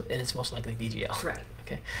back, it's most likely DGL. Right.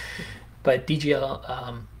 Okay. But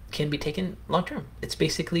DGL can be taken long term. It's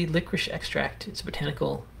basically licorice extract. It's a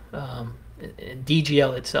botanical. And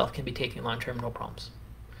DGL itself can be taken long term, no problems.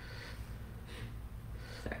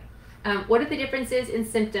 Sorry. What are the differences in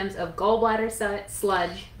symptoms of gallbladder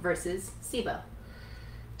sludge versus SIBO?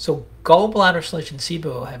 So gallbladder sludge and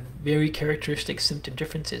SIBO have very characteristic symptom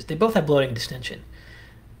differences. They both have bloating and distension.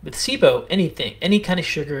 With SIBO, any kind of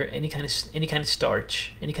sugar, any kind of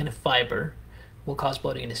starch, any kind of fiber will cause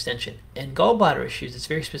bloating and distension. And gallbladder issues, it's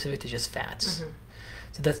very specific to just fats.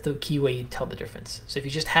 So that's the key way you tell the difference. So if you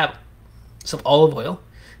just have some olive oil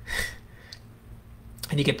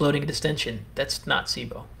and you get bloating and distension, that's not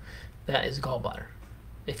SIBO. That is gallbladder.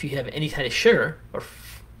 If you have any kind of sugar or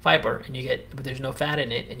fiber and but there's no fat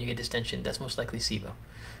in it and you get distension, that's most likely SIBO.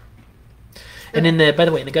 And by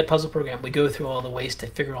the way, in the Gut Puzzle program, we go through all the ways to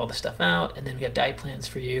figure all the stuff out, and then we have diet plans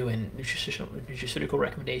for you and nutraceutical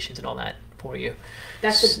recommendations and all that for you.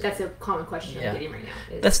 That's a common question I'm getting right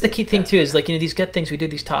now. That's the key thing too. Is like these gut things. We do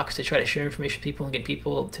these talks to try to share information with people and get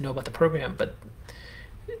people to know about the program. But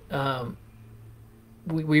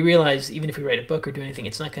we realize even if we write a book or do anything,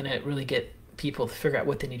 it's not going to really get people to figure out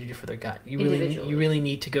what they need to do for their gut. You really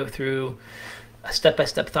need to go through a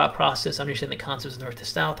step-by-step thought process, understand the concepts of north to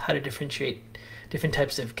south, how to differentiate different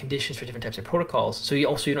types of conditions for different types of protocols. So you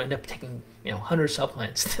don't end up taking 100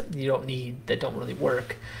 supplements that you don't need, that don't really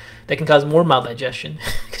work, that can cause more maldigestion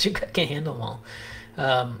because your gut can't handle them all.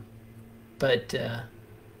 But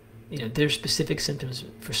there's specific symptoms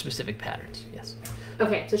for specific patterns. Yes.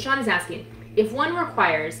 Okay, so Sean is asking, if one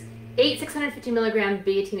requires 8 650 milligram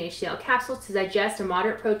betaine HCl capsules to digest a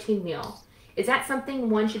moderate protein meal, is that something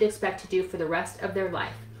one should expect to do for the rest of their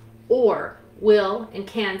life? Or will and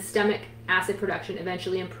can stomach acid production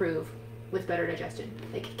eventually improve with better digestion?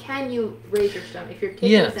 Like, can you raise your stomach if you're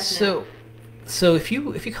taking this now? So if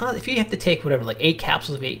you have to take whatever, like 8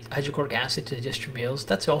 capsules of hydrochloric acid to digest your meals,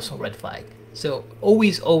 that's also a red flag. So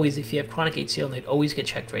always, if you have chronic HCl need, always get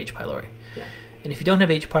checked for H. pylori. Yeah. And if you don't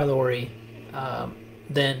have H. pylori,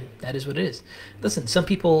 then that is what it is. Listen, some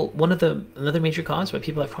people, another major cause why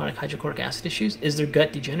people have chronic hydrochloric acid issues is their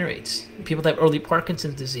gut degenerates. People that have early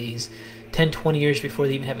Parkinson's disease, 10, 20 years before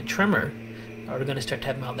they even have a tremor, are going to start to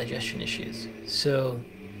have maldigestion issues. So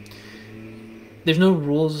there's no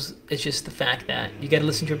rules. It's just the fact that you got to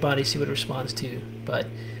listen to your body, see what it responds to. But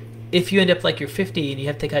if you end up like you're 50 and you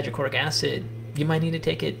have to take hydrochloric acid, you might need to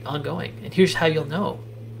take it ongoing. And here's how you'll know.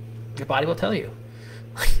 Your body will tell you.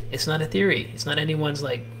 It's not a theory. It's not anyone's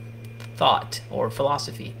thought or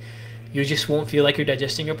philosophy. You just won't feel like you're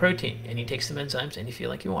digesting your protein, and you take some enzymes and you feel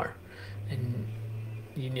like you are. And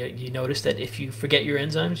you notice that if you forget your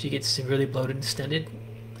enzymes, you get severely bloated and distended,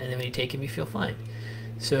 and then when you take them, you feel fine.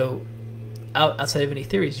 So outside of any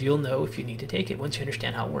theories, you'll know if you need to take it once you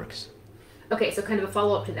understand how it works. Okay, so kind of a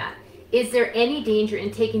follow-up to that. is there any danger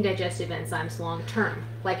in taking digestive enzymes long term,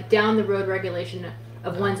 like down the road regulation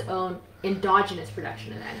of one's own endogenous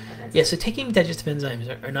production of enzymes? Yeah, so taking digestive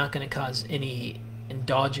enzymes are not going to cause any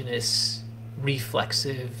endogenous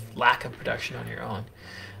reflexive lack of production on your own.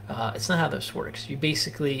 It's not how this works. You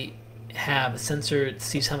basically have a sensor that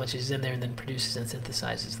sees how much is in there and then produces and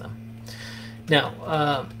synthesizes them.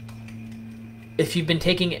 Now, if you've been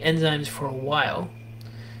taking enzymes for a while,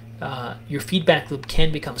 your feedback loop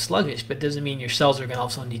can become sluggish, but it doesn't mean your cells are going to all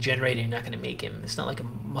of a sudden degenerate and you're not going to make them. It's not like a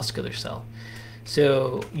muscular cell.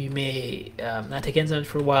 So you may not take enzymes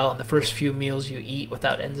for a while, and the first few meals you eat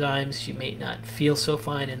without enzymes, you may not feel so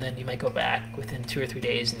fine, and then you might go back within 2 or 3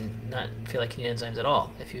 days and not feel like you need enzymes at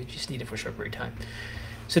all if you just need it for a short period of time.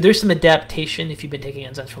 So there's some adaptation if you've been taking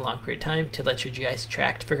enzymes for a long period of time to let your GI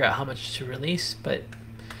tract figure out how much to release, but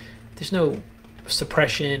there's no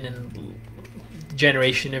suppression and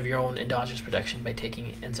generation of your own endogenous production by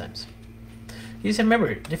taking enzymes. You just have to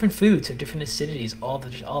remember, different foods have different acidities all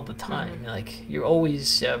the time. Mm-hmm. Like you're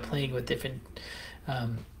always playing with different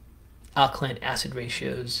alkaline acid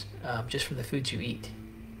ratios just from the foods you eat.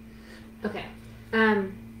 Okay.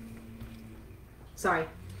 Sorry.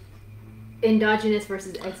 Endogenous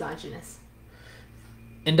versus exogenous.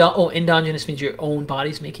 Endogenous means your own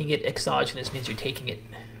body's making it. Exogenous means you're taking it.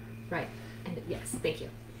 Right. And yes, thank you.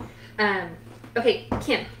 Okay,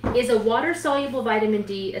 Kim, is a water-soluble vitamin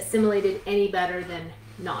D assimilated any better than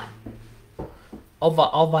non? All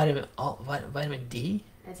vitamin D?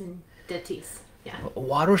 As in Datis, yeah.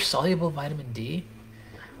 Water-soluble vitamin D?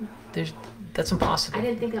 That's impossible. I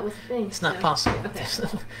didn't think that was a thing. It's not possible. Okay.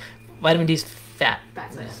 Vitamin D is fat.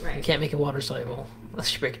 Fat, right. You can't make it water-soluble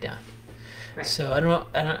unless you break it down. Right. So I don't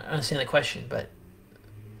understand the question, but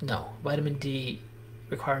no, vitamin D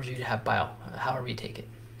requires you to have bile, however you take it.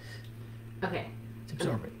 Okay. To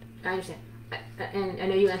absorb it. I understand. And I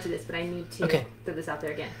know you answered this, but I need to throw this out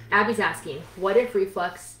there again. Abby's asking, what if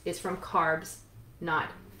reflux is from carbs, not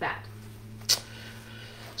fat?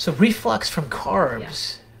 So reflux from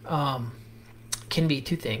carbs can be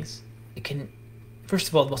 2 things. It can, first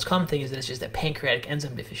of all, the most common thing is that it's just a pancreatic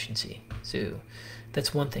enzyme deficiency. So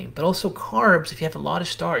that's one thing. But also carbs, if you have a lot of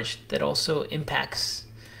starch, that also impacts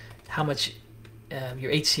how much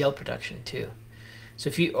your HCl production too. So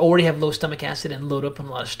if you already have low stomach acid and load up on a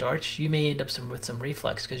lot of starch, you may end up with some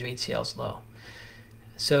reflux because your HCl is low.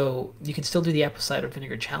 So you can still do the apple cider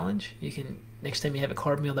vinegar challenge. You can, next time you have a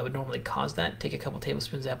carb meal that would normally cause that, take a couple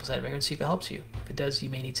tablespoons of apple cider vinegar and see if it helps you. If it does, you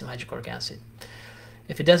may need some hydrochloric acid.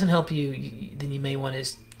 If it doesn't help you, then you may want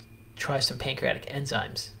to try some pancreatic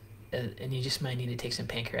enzymes, and you just might need to take some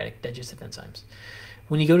pancreatic digestive enzymes.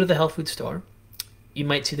 When you go to the health food store, you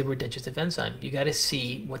might see the word digestive enzyme. You got to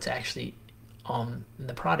see what's actually on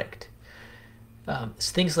the product.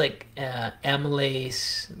 It's things like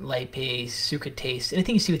amylase, lipase, sucralose.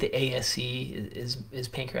 Anything you see with the ASE is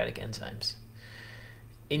pancreatic enzymes.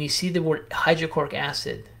 And you see the word hydrochloric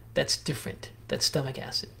acid, that's different. That's stomach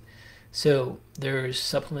acid. So there's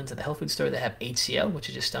supplements at the health food store that have HCl, which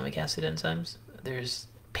is just stomach acid enzymes. There's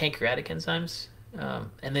pancreatic enzymes,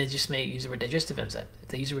 and they just may use the word digestive enzyme. If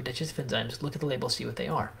they use the word digestive enzymes, look at the label, see what they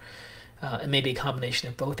are. It may be a combination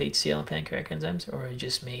of both HCl and pancreatic enzymes, or it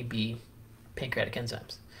just may be pancreatic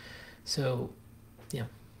enzymes. So,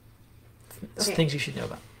 it's things you should know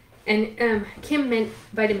about. And Kim meant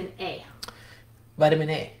vitamin A. Vitamin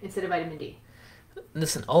A. Instead of vitamin D.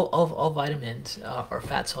 Listen, all vitamins are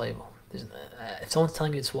fat soluble. If someone's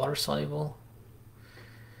telling you it's water soluble,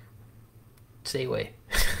 stay away.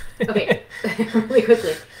 Okay, really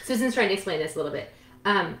quickly. Susan's trying to explain this a little bit,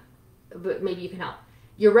 but maybe you can help.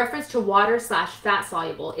 Your reference to water/fat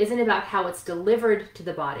soluble isn't about how it's delivered to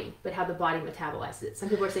the body, but how the body metabolizes it. Some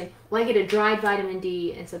people are saying, well, I get a dried vitamin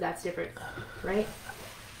D, and so that's different, right?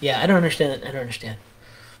 Yeah, I don't understand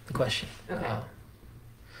the question. Okay.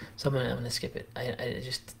 So I'm going to skip it. I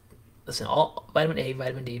just, listen, all vitamin A,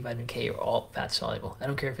 vitamin D, vitamin K are all fat soluble. I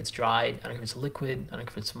don't care if it's dried, I don't care if it's liquid, I don't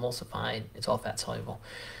care if it's emulsified, it's all fat soluble.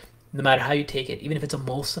 No matter how you take it, even if it's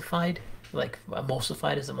emulsified, like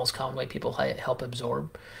emulsified is the most common way people help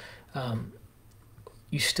absorb,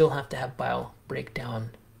 you still have to have bile break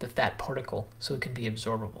down the fat particle so it can be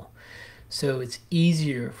absorbable. So it's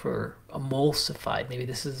easier for emulsified, maybe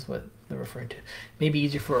this is what they're referring to, maybe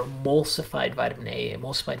easier for emulsified vitamin A,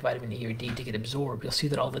 emulsified vitamin E or D to get absorbed. You'll see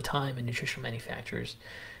that all the time in nutritional manufacturers.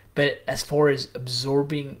 But as far as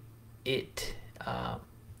absorbing it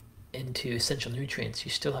into essential nutrients,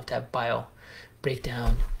 you still have to have bile break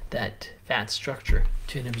down that fat structure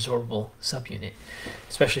to an absorbable subunit,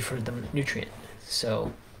 especially for the nutrient.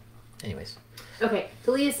 So anyways. Okay,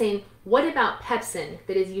 so Leah's saying, what about pepsin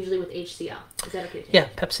that is usually with HCl? Is that okay to take? Yeah,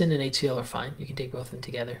 pepsin and HCl are fine. You can take both of them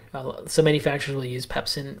together. Some manufacturers will use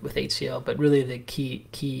pepsin with HCl, but really the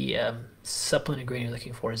key supplement ingredient you're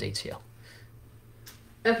looking for is HCl.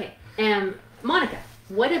 Okay, Monica,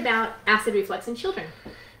 what about acid reflux in children?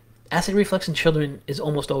 Acid reflux in children is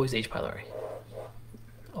almost always H. pylori.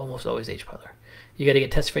 Almost always H. pylori. You got to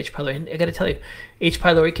get tested for H. pylori. And I got to tell you, H.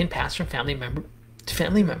 pylori can pass from family member to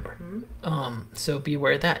family member. So be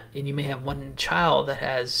aware of that. And you may have one child that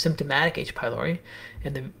has symptomatic H. pylori,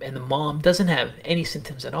 and the mom doesn't have any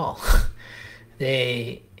symptoms at all.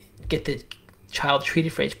 They get the child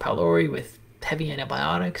treated for H. pylori with heavy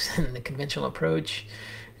antibiotics and the conventional approach,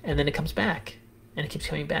 and then it comes back, and it keeps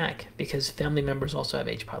coming back because family members also have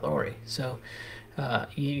H. pylori. So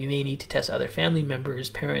you may need to test other family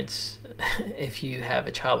members, parents, if you have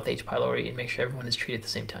a child with H. pylori, and make sure everyone is treated at the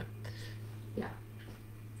same time. Yeah.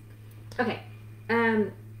 Okay.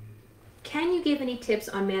 Can you give any tips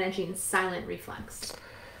on managing silent reflux?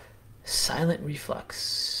 Silent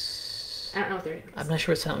reflux. I don't know what they're doing. I'm not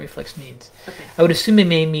sure what silent reflux means. Okay. I would assume it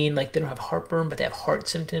may mean like they don't have heartburn, but they have heart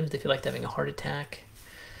symptoms. They feel like they're having a heart attack.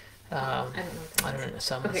 I don't know what that I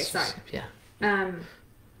don't know. Okay, sorry. Yeah.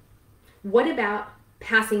 What about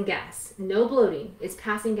passing gas? No bloating. Is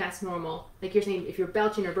passing gas normal? Like you're saying, if you're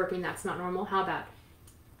belching or burping, that's not normal. How about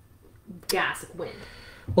gas, like wind?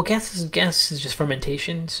 Well, gas is just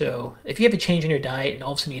fermentation. So if you have a change in your diet and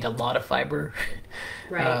all of a sudden you eat a lot of fiber,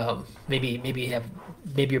 Right. maybe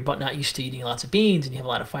you're not used to eating lots of beans and you have a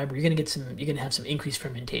lot of fiber, you're gonna have some increased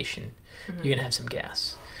fermentation. You're gonna have some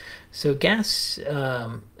gas. So gas is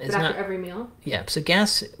But after every meal? Yeah. So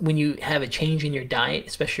gas, when you have a change in your diet,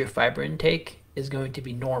 especially your fiber intake, is going to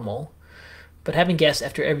be normal. But having gas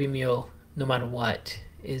after every meal, no matter what,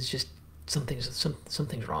 is just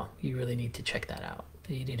something's wrong. You really need to check that out.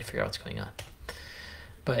 You need to figure out what's going on.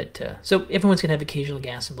 But so everyone's gonna have occasional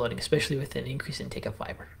gas and bloating, especially with an increased intake of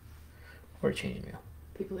fiber or a change in meal.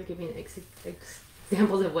 People are giving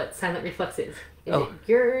examples of what silent reflux is. Is Oh. it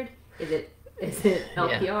GERD? Is it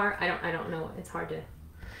LPR? Yeah. I don't know. It's hard to.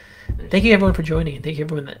 Thank you everyone for joining, and thank you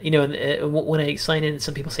everyone that, when I sign in,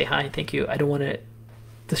 some people say hi and thank you. I don't want to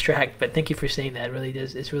distract, but thank you for saying that. It really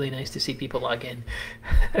does. It's really nice to see people log in.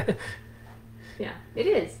 Yeah, it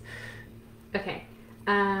is. Okay.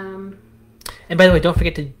 And by the way, don't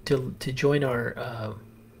forget to join our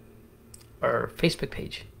Facebook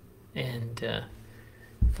page, and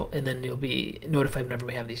then you'll be notified whenever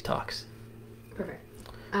we have these talks. Perfect.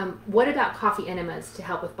 What about coffee enemas to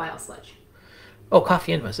help with bile sludge? Oh,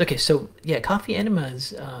 coffee enemas. Okay, so yeah, coffee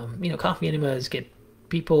enemas. Coffee enemas get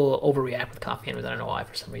people overreact with coffee enemas. I don't know why,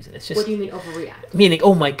 for some reason. It's just. What do you mean overreact? Meaning,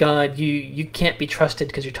 oh my God, you can't be trusted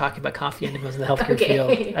because you're talking about coffee enemas in the healthcare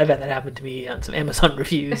field. I've had that happen to me on some Amazon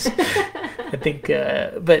reviews. I think,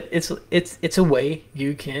 but it's a way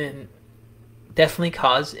you can definitely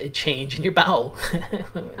cause a change in your bowel.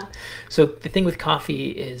 So the thing with coffee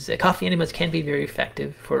is coffee enemas can be very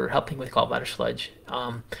effective for helping with gallbladder sludge,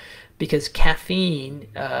 because caffeine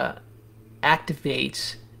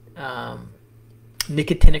activates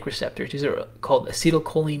nicotinic receptors. These are called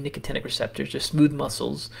acetylcholine nicotinic receptors, or smooth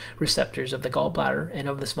muscles receptors of the gallbladder and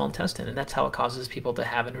of the small intestine, and that's how it causes people to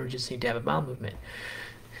have an urgency to have a bowel movement.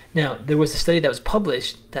 Now, there was a study that was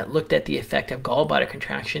published that looked at the effect of gallbladder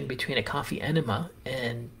contraction between a coffee enema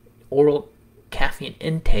and oral caffeine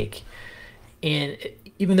intake. And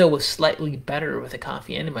even though it was slightly better with a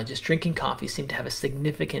coffee enema, just drinking coffee seemed to have a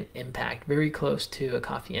significant impact, very close to a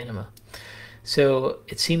coffee enema. So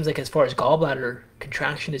it seems like as far as gallbladder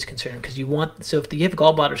contraction is concerned, because if you have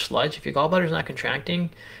gallbladder sludge, if your gallbladder is not contracting,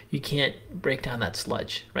 you can't break down that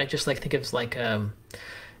sludge, right? Just like think of it like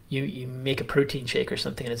you make a protein shake or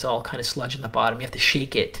something and it's all kind of sludge in the bottom. You have to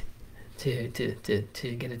shake it to get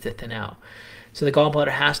it to thin out. So the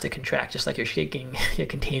gallbladder has to contract just like you're shaking a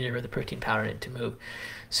container with the protein powder in it to move.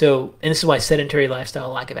 So, and this is why sedentary lifestyle,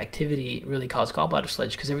 lack of activity really cause gallbladder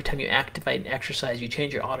sludge, because every time you activate and exercise, you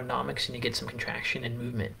change your autonomics and you get some contraction and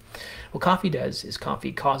movement. What coffee does is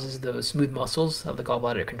coffee causes those smooth muscles of the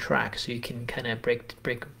gallbladder to contract, so you can kind of break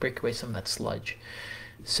away some of that sludge.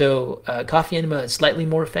 So coffee enema is slightly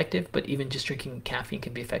more effective, but even just drinking caffeine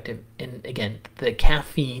can be effective. And again, the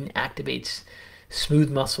caffeine activates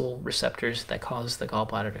smooth muscle receptors that cause the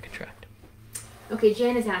gallbladder to contract. Okay,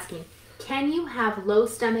 Jan is asking, can you have low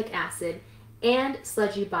stomach acid and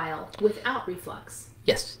sludgy bile without reflux?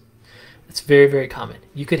 Yes, it's very, very common.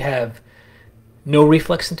 You could have no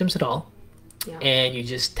reflux symptoms at all, Yeah. and you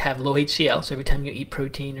just have low HCl. So every time you eat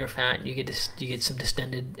protein or fat, you get some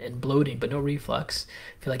distended and bloating, but no reflux.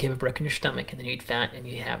 Feel like you have a brick in your stomach, and then you eat fat and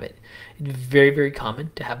you have it. It's very, very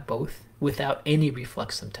common to have both without any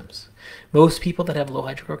reflux symptoms. Most people that have low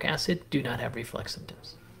hydrochloric acid do not have reflux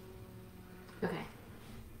symptoms. Okay.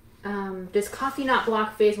 Does coffee not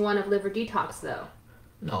block phase 1 of liver detox, though?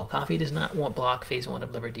 No, coffee does not block phase 1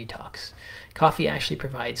 of liver detox. Coffee actually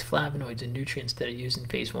provides flavonoids and nutrients that are used in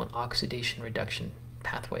phase 1 oxidation reduction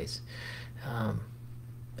pathways.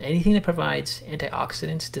 Anything that provides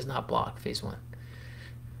antioxidants does not block phase 1.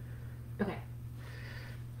 Okay.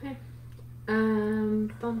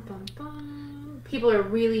 People are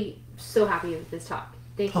really so happy with this talk.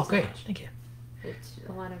 Thank you so great. much. Thank you. It's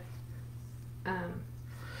a lot of...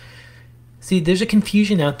 See, there's a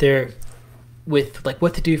confusion out there with like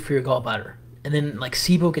what to do for your gallbladder. And then like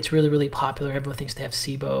SIBO gets really, really popular. Everyone thinks they have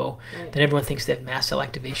SIBO. Right. Then everyone thinks they have mast cell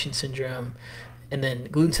activation syndrome. And then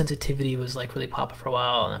gluten sensitivity was like really popular for a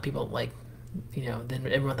while. And people like, then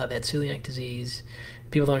everyone thought they had celiac disease.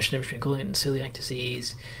 People don't understand between gluten and celiac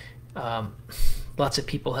disease. Lots of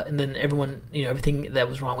people, and then everyone, everything that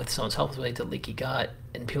was wrong with someone's health was related to leaky gut,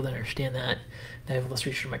 and people don't understand that. They have less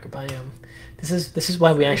research microbiome. This is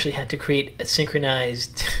why we actually had to create a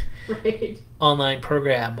synchronized Right. online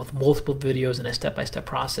program with multiple videos and a step-by-step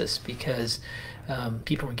process, because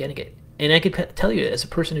people weren't getting it. And I could tell you, as a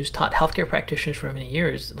person who's taught healthcare practitioners for many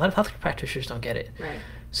years, a lot of healthcare practitioners don't get it. Right.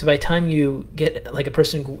 So by the time you get like a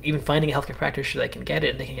person, even finding a healthcare practitioner that can get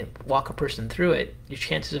it and they can walk a person through it, your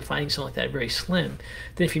chances of finding someone like that are very slim.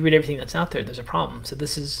 Then if you read everything that's out there, there's a problem. So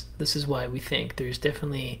this is why we think there's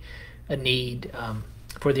definitely a need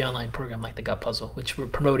for the online program like the Gut Puzzle, which we're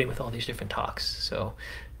promoting with all these different talks. So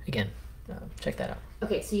again, check that out.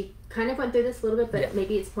 Okay, so you kind of went through this a little bit, but Yeah.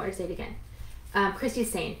 maybe it's important to say it again. Christy's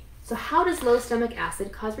saying, so how does low stomach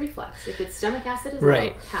acid cause reflux? If it's stomach acid is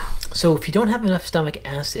Right. low, how? So if you don't have enough stomach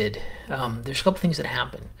acid, there's a couple things that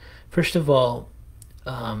happen. First of all,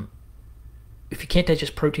 if you can't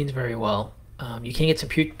digest proteins very well, you can get some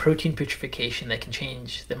protein putrefaction that can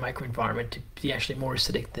change the microenvironment to be actually more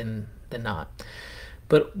acidic than not.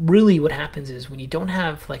 But really what happens is when you don't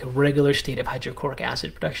have like a regular state of hydrochloric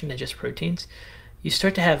acid production to digest proteins, you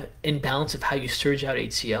start to have imbalance of how you surge out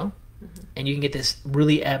HCl. And you can get this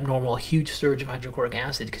really abnormal, huge surge of hydrochloric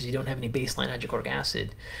acid because you don't have any baseline hydrochloric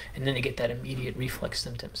acid, and then you get that immediate reflux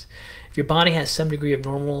symptoms. If your body has some degree of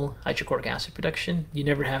normal hydrochloric acid production, you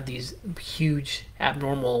never have these huge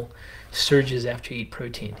abnormal surges after you eat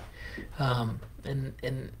protein.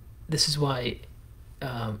 And this is why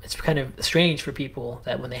it's kind of strange for people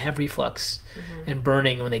that when they have reflux and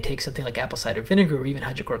burning, when they take something like apple cider vinegar or even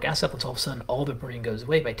hydrochloric acid supplements, all of a sudden all the burning goes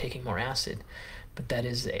away by taking more acid. But that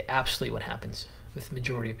is absolutely what happens with the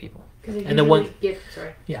majority of people. And the one,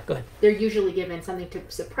 yeah, go ahead. They're usually given something to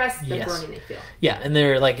suppress the Yes. burning they feel. Yeah, and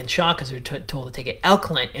they're like in shock because they're told to take an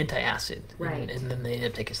alkaline antacid, Right. and then they end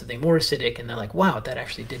up taking something more acidic, and they're like, "Wow, that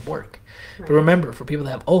actually did work." Right. But remember, for people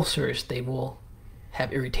that have ulcers, they will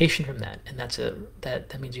have irritation from that, and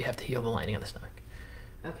that means you have to heal the lining of the stomach.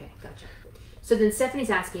 Okay, gotcha. So then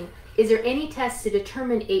Stephanie's asking, is there any tests to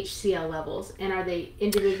determine HCl levels, and are they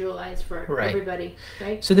individualized for Right. everybody,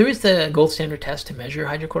 right? So there is the gold standard test to measure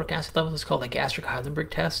hydrochloric acid levels. It's called the gastric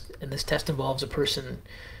Heidelberg test, and this test involves a person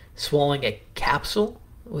swallowing a capsule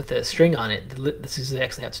with a string on it. This is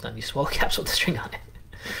actually how it's done. You swallow a capsule with a string on it.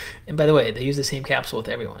 And by the way, they use the same capsule with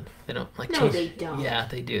everyone. They don't like No, change. they don't. Yeah,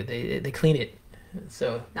 they do. They clean it.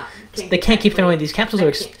 So No, they can't keep throwing away. These capsules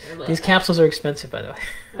are expensive, by the way.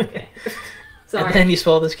 Okay. Sorry. And then you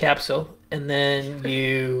swallow this capsule, and then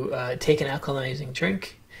you take an alkalizing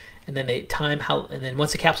drink, and then they time how. And then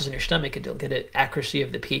once the capsule's in your stomach, it'll get an accuracy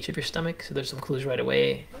of the pH of your stomach. So there's some clues right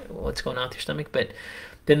away what's going on with your stomach. But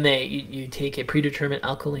then you take a predetermined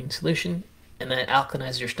alkaline solution, and then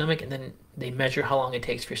alkalinize your stomach, and then they measure how long it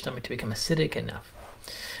takes for your stomach to become acidic enough.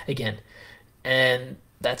 Again, and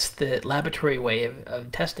that's the laboratory way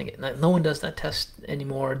of testing it. No one does that test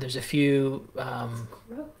anymore. There's a few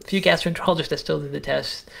gastroenterologists that still do the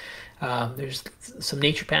test. There's some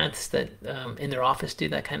naturopaths that in their office do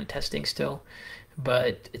that kind of testing still,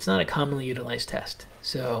 but it's not a commonly utilized test.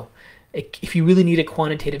 So if you really need a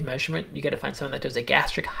quantitative measurement, you got to find someone that does a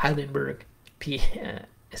gastric Heidelberg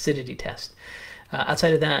acidity test.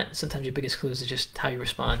 Outside of that, sometimes your biggest clues is just how you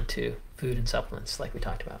respond to food and supplements like we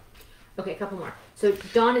talked about. Okay, a couple more. So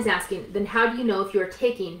Dawn is asking, then how do you know if you're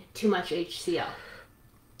taking too much HCl?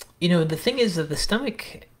 The thing is that the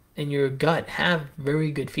stomach and your gut have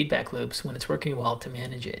very good feedback loops when it's working well to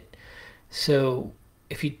manage it. So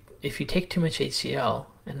if you if you take too much HCl,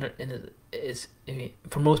 I mean,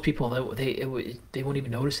 for most people, they won't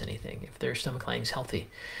even notice anything if their stomach lining is healthy.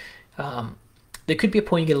 There could be a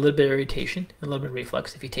point you get a little bit of irritation, a little bit of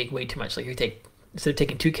reflux if you take way too much. Like if you take, instead of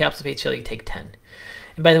taking 2 capsules of HCl, you take 10.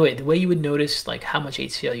 And by the way you would notice like how much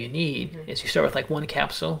HCl you need is you start with like 1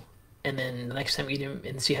 capsule, and then the next time you eat them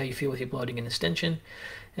and see how you feel with your bloating and distension.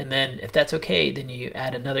 And then if that's okay, then you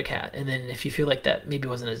add another and then if you feel like that maybe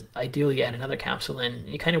wasn't as ideal, you add another capsule in, and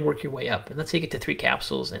you kind of work your way up. And let's say you get to 3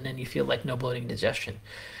 capsules and then you feel like no bloating and digestion.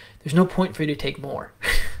 There's no point for you to take more.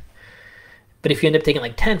 But if you end up taking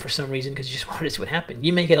like 10 for some reason because you just wanted to see what happened,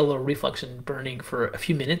 you may get a little reflux and burning for a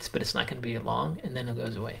few minutes, but it's not going to be long, and then it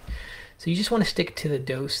goes away. So you just want to stick to the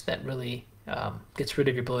dose that really gets rid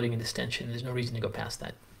of your bloating and distension. There's no reason to go past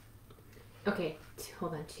that. Okay,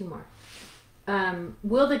 hold on, 2 more.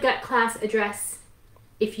 Will the gut class address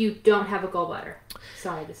if you don't have a gallbladder?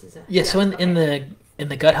 Sorry, this is a... Yeah, so in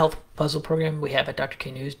the gut health puzzle program we have at Dr.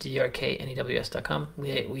 K News, drknews.com,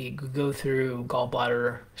 we go through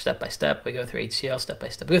gallbladder step by step. We go through HCl step by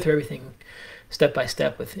step. We go through everything step by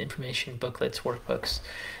step with information, booklets, workbooks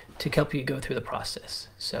to help you go through the process.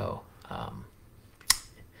 So,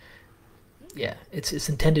 yeah, it's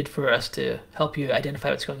intended for us to help you identify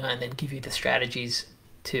what's going on and then give you the strategies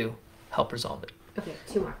to help resolve it. Okay,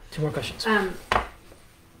 2 more. 2 more questions.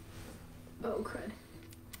 Oh, crud.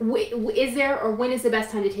 Is there, or when is the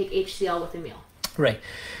best time to take HCl with a meal? Right.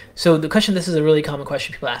 So the question, this is a really common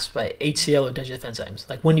question people ask about HCl or digestive enzymes.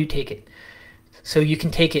 Like, when do you take it? So you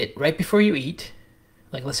can take it right before you eat,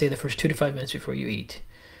 like let's say the first 2 to 5 minutes before you eat.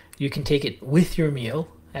 You can take it with your meal.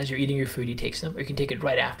 As you're eating your food, you take some, or you can take it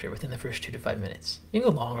right after, within the first 2 to 5 minutes. You can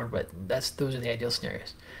go longer, but those are the ideal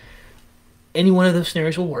scenarios. Any one of those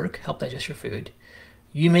scenarios will work, help digest your food.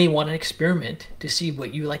 You may want to experiment to see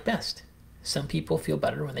what you like best. Some people feel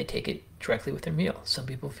better when they take it directly with their meal. Some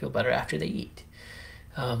people feel better after they eat.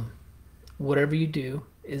 Whatever you do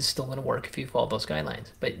is still going to work if you follow those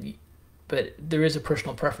guidelines. But there is a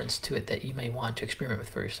personal preference to it that you may want to experiment with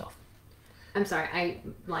for yourself. I'm sorry, I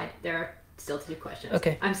lied. There are still 2 questions.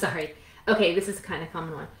 Okay. I'm sorry. Okay, this is a kind of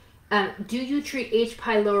common one. Do you treat H.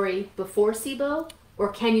 pylori before SIBO,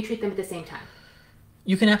 or can you treat them at the same time?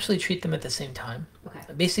 You can absolutely treat them at the same time. Okay.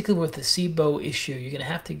 Basically, with the SIBO issue, you're gonna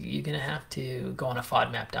have to go on a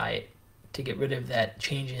FODMAP diet to get rid of that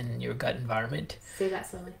change in your gut environment. Say that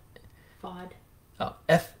slowly. FOD. Oh,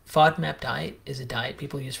 FODMAP diet is a diet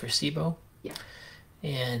people use for SIBO. Yeah.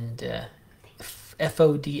 And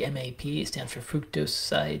FODMAP stands for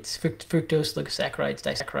fructose oligosaccharides,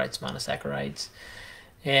 disaccharides, monosaccharides,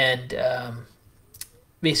 and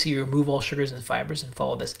basically you remove all sugars and fibers and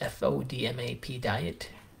follow this FODMAP diet,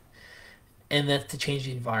 and that's to change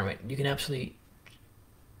the environment. You can absolutely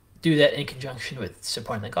do that in conjunction with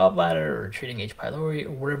supporting the gallbladder or treating H. pylori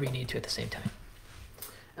or whatever you need to at the same time.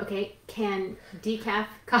 Okay, can decaf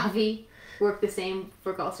coffee work the same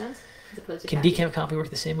for gallstones as opposed to Can caffeine? decaf coffee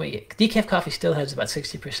work the same way? Yeah. Decaf coffee still has about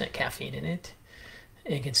 60% caffeine in it,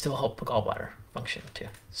 and can still help the gallbladder function too.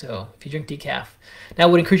 So if you drink decaf, now I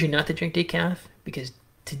would encourage you not to drink decaf, because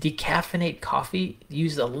to decaffeinate coffee, you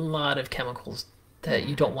use a lot of chemicals that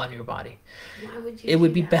you don't want in your body. Why would you It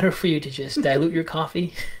would be that? better for you to just dilute your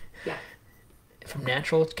coffee Yeah. from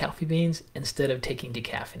natural coffee beans instead of taking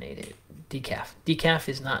decaffeinated. Decaf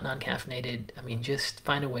is not non-caffeinated. I mean, just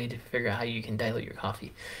find a way to figure out how you can dilute your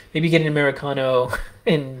coffee. Maybe get an Americano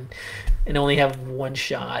and only have 1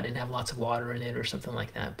 shot and have lots of water in it or something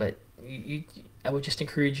like that. But I would just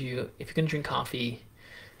encourage you, if you're going to drink coffee,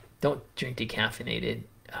 don't drink decaffeinated.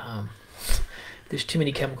 There's too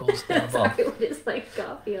many chemicals that are involved. Sorry, what is like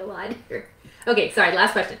coffee a lot here? Okay, sorry,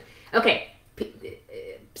 last question. Okay,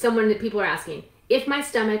 people are asking, if my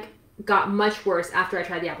stomach got much worse after I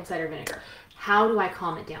tried the apple cider vinegar, how do I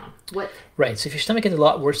calm it down? Right, so if your stomach gets a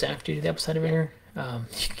lot worse after you do the apple cider vinegar,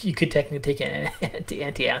 you could technically take an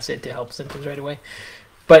antacid to help symptoms right away.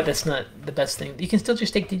 But that's not the best thing. You can still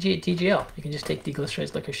just take DGL. You can just take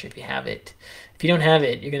deglycerized licorice if you have it. If you don't have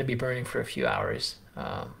it, you're going to be burning for a few hours.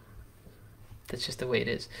 That's just the way it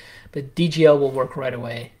is. But DGL will work right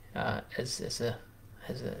away as a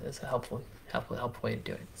helpful way to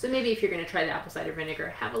do it. So maybe if you're going to try the apple cider vinegar,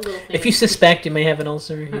 have a little thing. If you suspect you may have an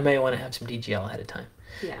ulcer, you may want to have some DGL ahead of time.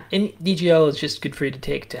 Yeah. And DGL is just good for you to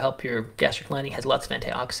take to help your gastric lining. It has lots of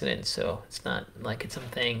antioxidants, so it's not like it's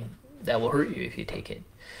something that will hurt you if you take it.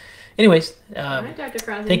 Anyways, All right, Dr.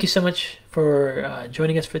 Kharrazian. thank you so much for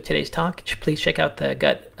joining us for today's talk. Please check out the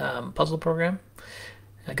gut puzzle program,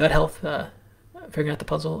 gut health, figuring out the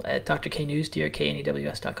puzzle at Dr. K News,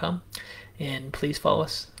 drknews.com. And please follow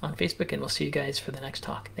us on Facebook, and we'll see you guys for the next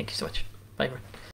talk. Thank you so much. Bye, everyone.